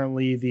 but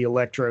apparently the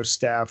electro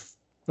staff,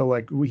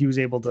 he was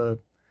able to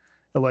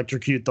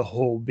electrocute the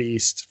whole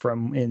beast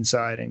from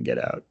inside and get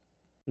out.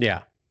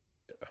 Yeah.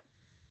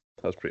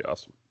 That's pretty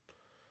awesome.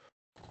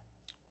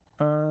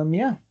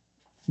 Yeah.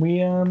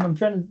 I'm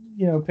trying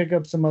to, pick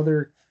up some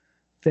other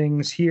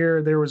things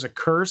here. There was a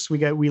curse.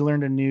 We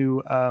learned a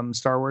new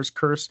Star Wars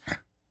curse.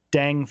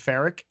 Dang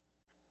Ferric.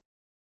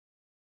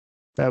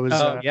 That was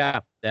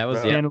that was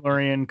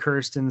Mandalorian.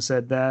 Kirsten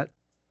said that.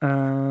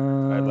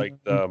 I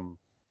liked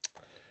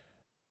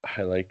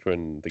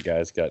when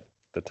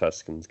the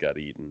Tuscans got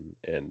eaten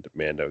and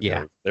Mando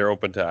goes, they're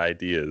open to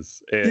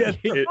ideas. And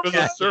it was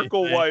a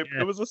circle wipe.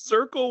 It was a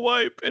circle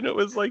wipe. And it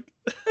was like,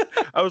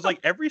 I was like,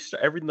 every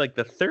like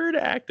the third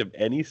act of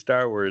any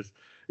Star Wars,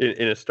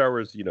 in a Star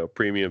Wars,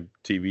 premium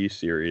TV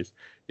series,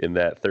 in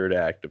that third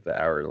act of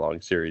the hour-long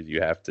series,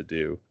 you have to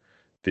do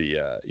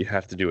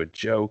a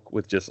joke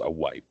with just a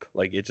wipe.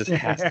 Like it just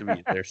has to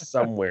be there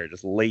somewhere,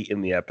 just late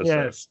in the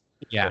episode. Yes.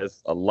 Yeah.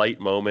 It's a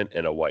light moment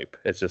and a wipe.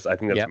 It's just, I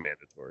think that's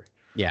mandatory.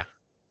 Yeah.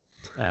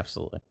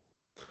 Absolutely.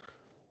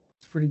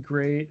 It's pretty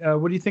great.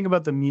 What do you think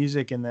about the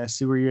music in this?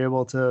 Were you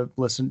able to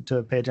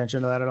pay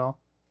attention to that at all?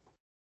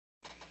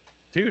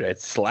 Dude, it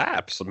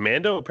slaps.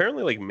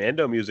 Apparently like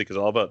Mando music is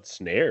all about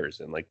snares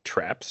and like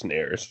trap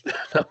snares.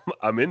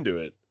 I'm into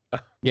it.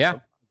 Yeah.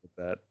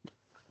 That.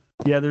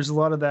 Yeah, there's a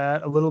lot of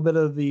that. A little bit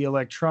of the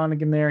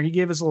electronic in there. He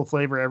gave us a little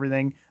flavor of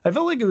everything. I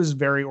felt like it was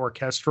very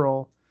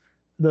orchestral.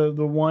 The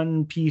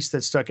one piece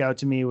that stuck out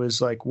to me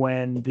was like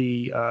when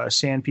the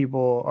Sand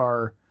People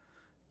are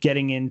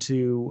getting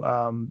into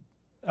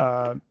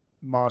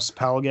Mos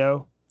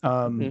Pelgo,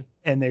 and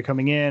they're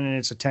coming in, and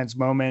it's a tense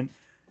moment.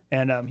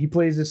 And he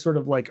plays this sort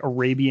of like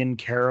Arabian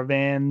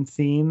caravan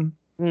theme.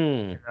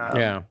 And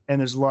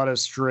there's a lot of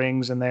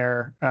strings in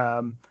there.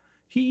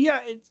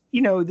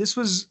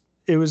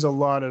 It was a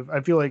lot of, I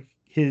feel like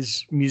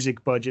his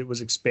music budget was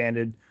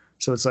expanded.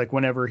 So it's like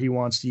whenever he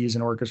wants to use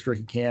an orchestra,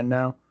 he can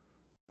now.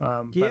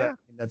 But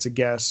that's a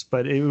guess.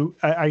 But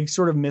I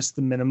sort of missed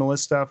the minimalist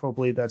stuff.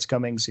 Hopefully that's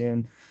coming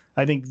soon.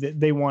 I think that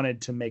they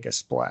wanted to make a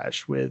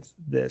splash with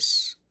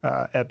this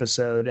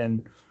episode.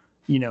 And,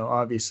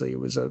 obviously it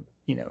was a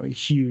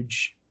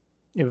huge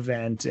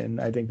event.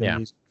 And I think the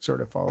music sort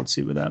of followed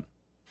suit with that.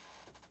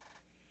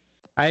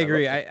 I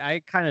agree.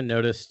 I kind of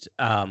noticed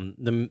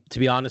to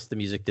be honest, the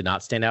music did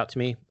not stand out to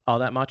me all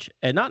that much,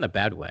 and not in a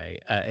bad way.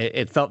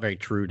 It felt very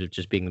true to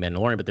just being the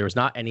Mandalorian, but there was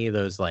not any of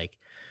those like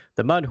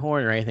the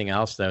Mudhorn or anything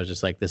else that was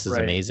just like, this is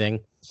amazing.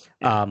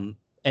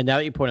 And now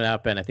that you pointed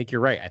out, Ben, I think you're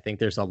right. I think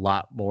there's a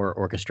lot more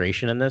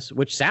orchestration in this,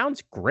 which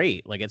sounds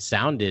great. Like it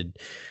sounded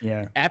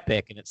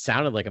epic and it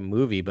sounded like a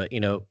movie, but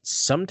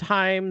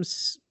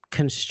sometimes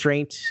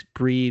constraint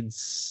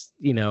breeds,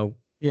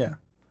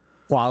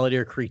 quality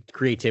or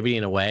creativity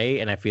in a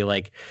way, and I feel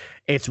like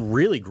it's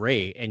really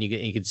great, and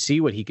you can see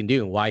what he can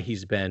do and why he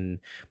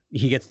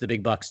gets the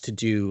big bucks to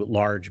do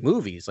large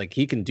movies. Like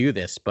he can do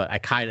this, but I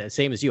kind of,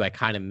 same as you, I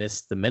kind of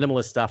miss the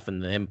minimalist stuff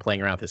and him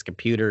playing around with his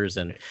computers.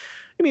 And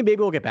I mean, maybe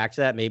we'll get back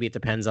to that. Maybe it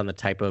depends on the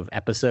type of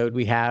episode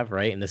we have,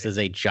 right? And this is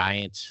a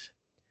giant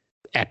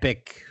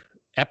epic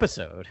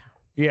episode.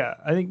 Yeah,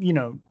 I think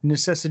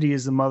necessity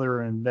is the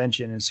mother of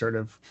invention is sort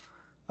of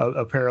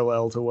a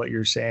parallel to what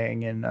you're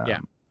saying. And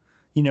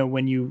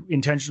when you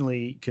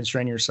intentionally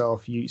constrain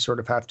yourself, you sort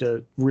of have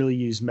to really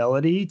use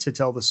melody to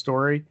tell the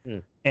story.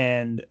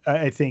 And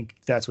I think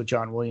that's what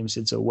John Williams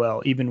did so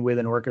well. Even with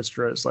an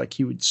orchestra, it's like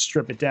he would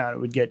strip it down. It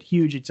would get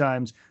huge at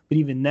times, but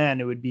even then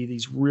it would be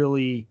these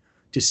really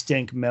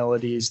distinct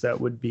melodies that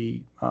would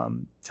be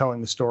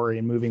telling the story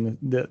and moving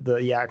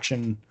the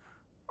action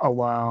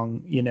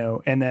along,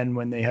 and then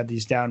when they had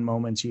these down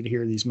moments, you'd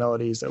hear these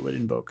melodies that would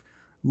invoke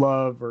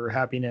love or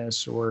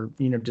happiness or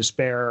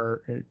despair,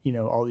 or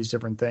all these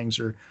different things,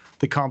 or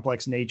the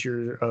complex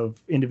nature of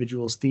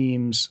individuals'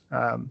 themes.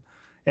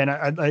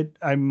 And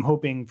I'm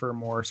hoping for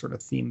more sort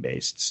of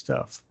theme-based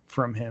stuff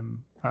from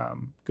him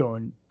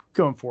going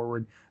going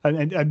forward.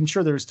 I'm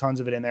sure there's tons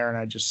of it in there, and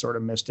I just sort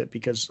of missed it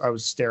because I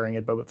was staring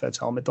at Boba Fett's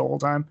helmet the whole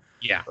time.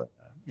 Yeah. But,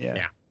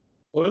 yeah.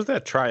 What was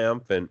that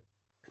triumphant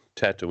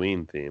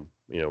Tatooine theme?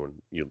 You know,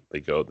 when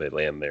they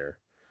land there.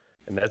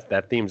 And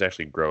that theme's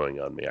actually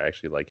growing on me. I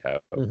actually like how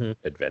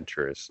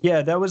adventurous.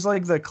 Yeah, that was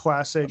like the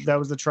classic. That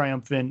was the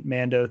triumphant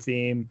Mando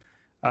theme.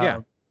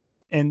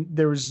 And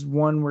there was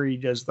one where he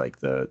does like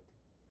the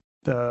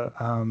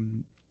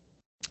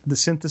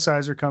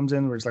synthesizer comes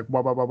in where it's like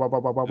wah, wah, wah, wah, wah,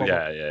 wah, wah, wah.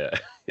 Yeah.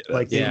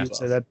 Like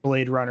that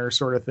Blade Runner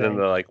sort of thing. And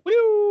they're like,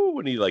 woo,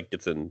 when he like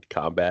gets in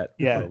combat.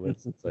 Yeah.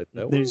 It's like,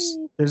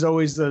 there's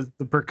always the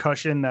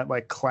percussion, that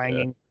like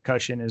clanging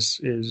percussion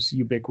is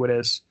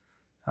ubiquitous.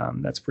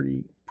 That's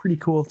pretty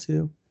cool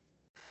too.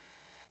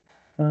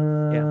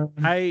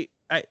 I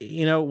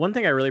one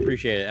thing I really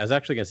appreciate, I was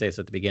actually going to say this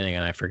at the beginning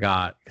and I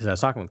forgot because I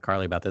was talking with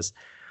Carly about this.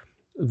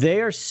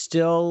 They are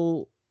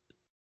still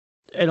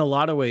in a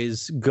lot of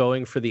ways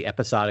going for the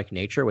episodic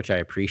nature, which I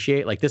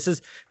appreciate. Like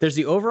there's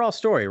the overall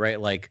story, right?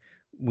 Like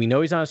we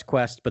know he's on his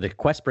quest, but the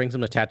quest brings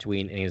him to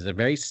Tatooine and he has a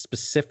very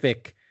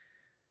specific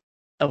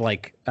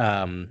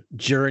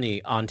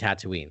journey on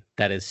Tatooine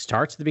that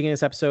starts at the beginning of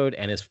this episode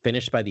and is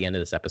finished by the end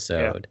of this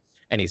episode. Yeah.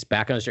 And he's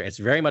back on his journey. It's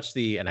very much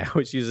and I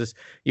always use this,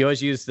 you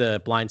always use the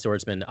Blind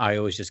Swordsman. I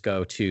always just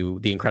go to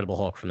the Incredible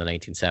Hulk from the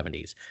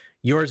 1970s.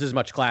 Yours is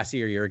much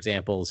classier, your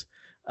examples.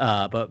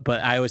 But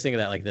I always think of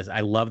that like this.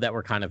 I love that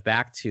we're kind of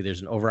back to, there's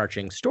an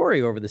overarching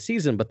story over the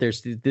season, but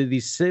there's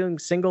these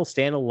single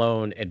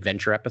standalone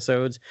adventure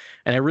episodes.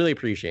 And I really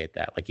appreciate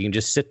that. Like you can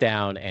just sit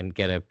down and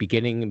get a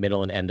beginning,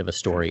 middle, and end of a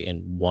story in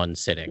one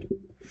sitting.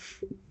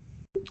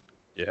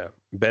 Yeah.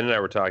 Ben and I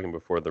were talking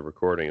before the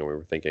recording and we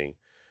were thinking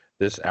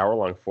this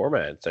hour-long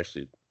format, it's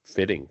actually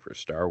fitting for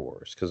Star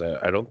Wars. Cause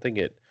I don't think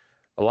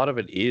a lot of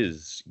it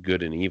is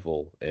good and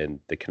evil and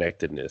the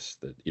connectedness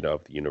that,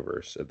 of the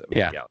universe of the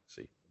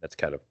galaxy. That's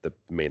kind of the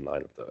main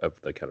line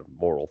of the kind of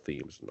moral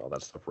themes and all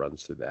that stuff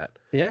runs through that.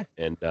 Yeah.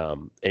 And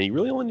you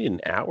really only need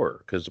an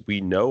hour because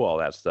we know all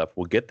that stuff.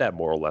 We'll get that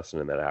moral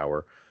lesson in that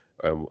hour.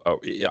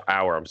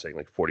 Hour, I'm saying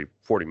like 40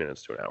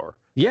 minutes to an hour.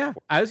 Yeah.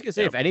 I was going to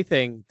say, if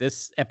anything,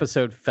 this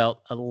episode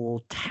felt a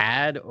little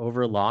tad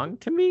over long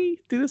to me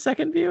through the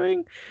second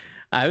viewing.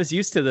 I was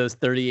used to those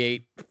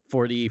 38,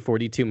 40,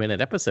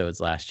 42-minute episodes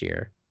last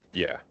year.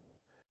 Yeah.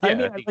 I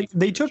mean,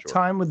 they took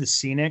time with the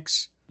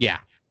scenics. Yeah.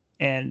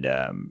 And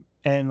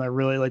I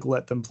really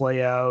let them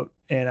play out,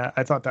 and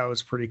I thought that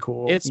was pretty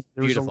cool. It's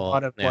there beautiful. was a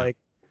lot of the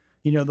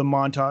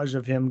montage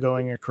of him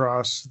going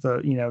across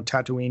the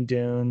Tatooine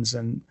dunes,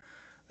 and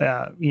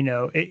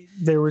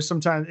there was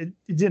sometimes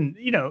it didn't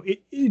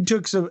it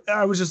took some.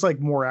 I was just like,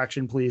 more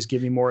action, please,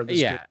 give me more of this.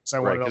 Yeah,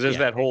 right. Because there's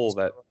that whole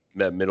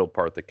that middle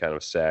part that kind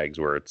of sags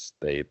where it's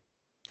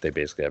they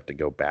basically have to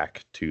go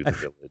back to the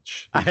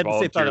village. I had to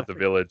say part of the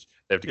village.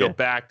 They have to go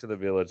back to the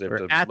village. They have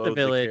We're at the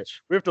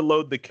village. We have to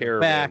load the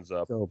caravans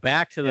up. Go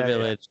back to the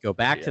village. Go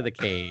back to the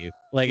cave.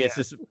 It's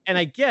just, and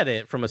I get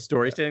it from a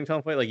story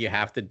standpoint. Like you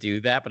have to do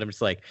that, but I'm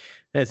just like,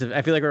 I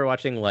feel like we're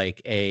watching like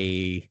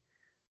a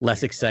much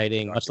less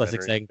exciting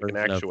version in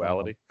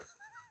actuality.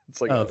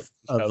 It's like of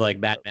like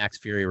Mad Max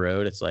Fury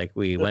Road. It's like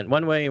we went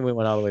one way and we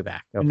went all the way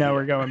back. And now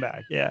we're going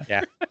back. Yeah.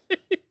 Yeah.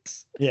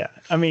 Yeah.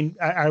 I mean,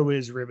 I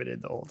was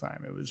riveted the whole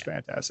time. It was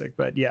fantastic.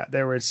 But yeah,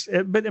 there was,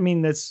 but I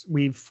mean,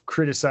 we've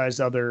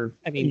criticized other,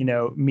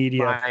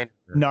 media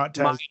not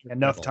having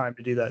enough time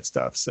to do that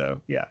stuff.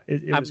 So yeah,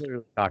 it was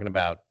talking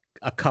about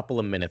a couple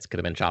of minutes could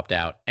have been chopped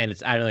out. And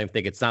I don't even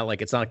think it's not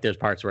like there's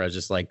parts where I was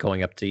just like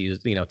going up to use,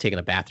 taking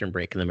a bathroom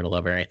break in the middle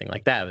of it or anything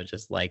like that. It was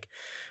just like,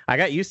 I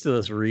got used to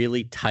those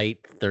really tight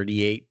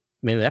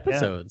 38-minute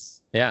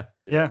episodes. Yeah.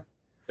 Yeah.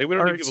 Like we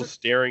don't need people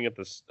staring at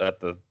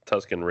the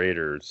Tusken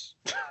Raiders.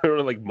 There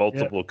were like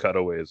multiple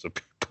cutaways of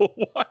people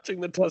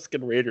watching the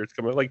Tusken Raiders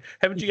come out. Like,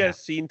 haven't you guys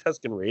seen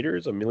Tusken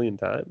Raiders a million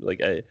times? Like,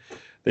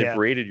 they've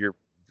raided your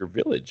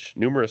village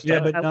numerous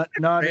times. Yeah, but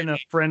not in a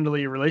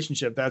friendly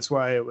relationship. That's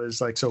why it was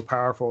like so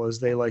powerful. As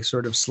they like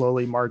sort of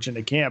slowly march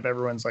into camp,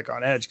 everyone's like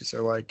on edge because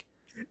they're like.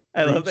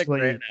 I love that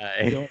Grant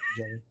and I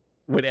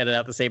would edit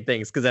out the same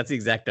things because that's the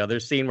exact other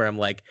scene where I'm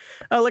like,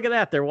 oh, look at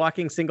that, they're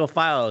walking single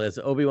file as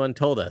Obi-Wan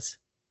told us.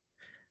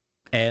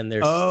 And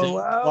they're still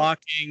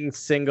walking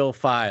single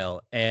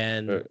file,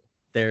 and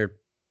they're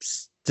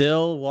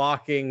still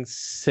walking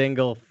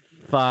single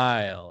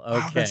file. Okay,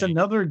 wow, that's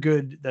another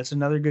good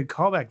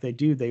callback.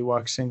 They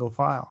walk single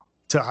file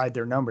to hide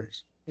their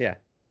numbers. Yeah.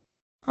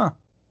 Huh.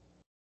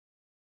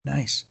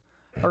 Nice.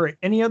 All right.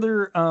 Any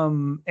other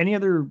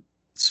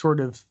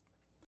sort of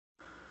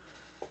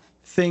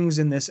things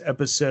in this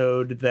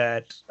episode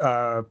that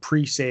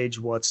presage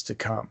what's to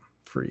come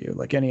for you?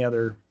 Like any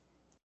other.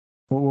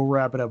 We'll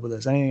wrap it up with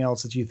this. Anything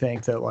else that you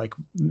think that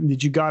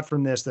you got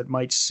from this that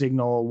might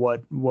signal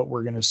what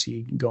we're going to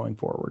see going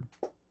forward?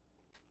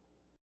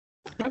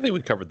 I think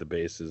we covered the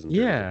bases. In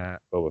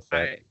Boba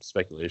Fett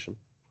speculation.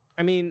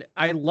 I mean,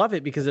 I love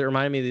it because it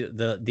reminded me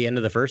of the end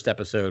of the first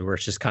episode where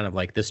it's just kind of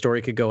like this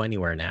story could go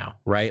anywhere now,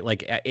 right?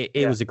 Like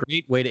it was a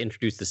great way to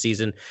introduce the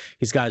season.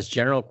 He's got his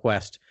general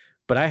quest,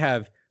 but I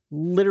have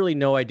literally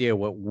no idea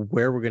where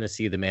we're going to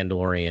see the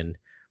Mandalorian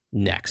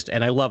next,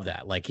 and I love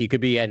that. Like, he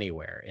could be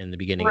anywhere in the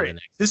beginning of the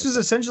next. This was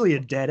essentially a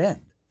dead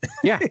end.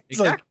 Yeah, it's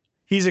exactly. like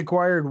he's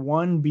acquired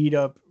one beat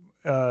up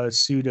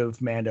suit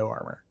of Mando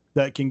armor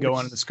that can go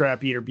on the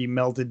scrap heap or be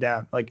melted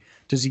down. Like,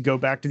 does he go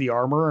back to the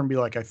armor and be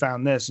like, I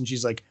found this, and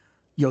she's like,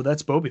 yo,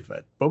 that's Boba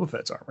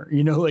Fett's armor.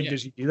 You know, like,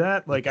 does he do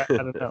that? Like, I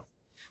don't know.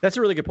 That's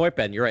a really good point,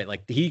 Ben. You're right.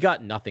 Like, he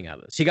got nothing out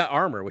of this. He got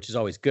armor, which is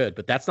always good,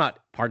 but that's not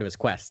part of his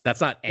quest. That's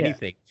not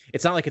anything. Yeah.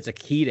 It's not like it's a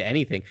key to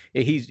anything.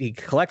 He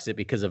collects it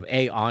because of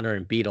honor,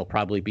 and B, it'll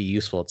probably be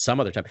useful at some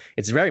other time.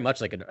 It's very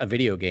much like a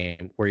video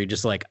game where you're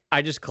just like,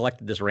 I just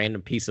collected this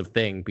random piece of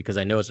thing because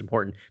I know it's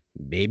important.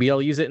 Maybe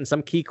I'll use it in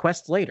some key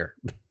quest later.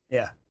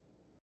 Yeah.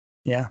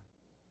 Yeah.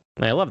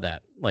 And I love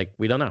that. Like,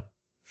 we don't know.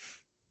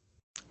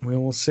 We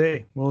will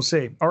see. We'll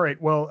see. All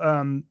right. Well,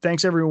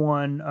 thanks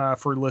everyone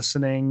for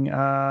listening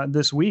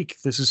this week.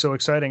 This is so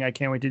exciting. I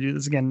can't wait to do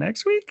this again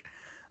next week.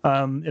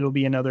 It'll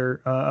be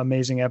another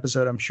amazing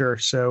episode, I'm sure.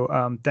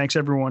 So thanks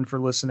everyone for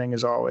listening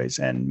as always,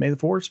 and may the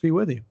force be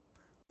with you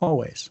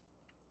always.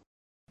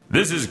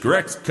 This is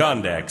Grex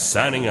Kondak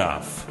signing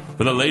off.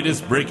 For the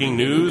latest breaking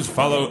news,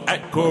 follow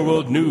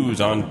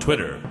 @CoreWorldNews on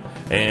Twitter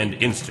and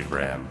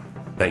Instagram.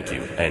 Thank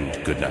you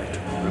and good night.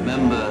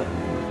 Remember,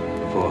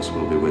 the force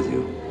will be with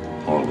you.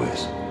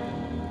 Always.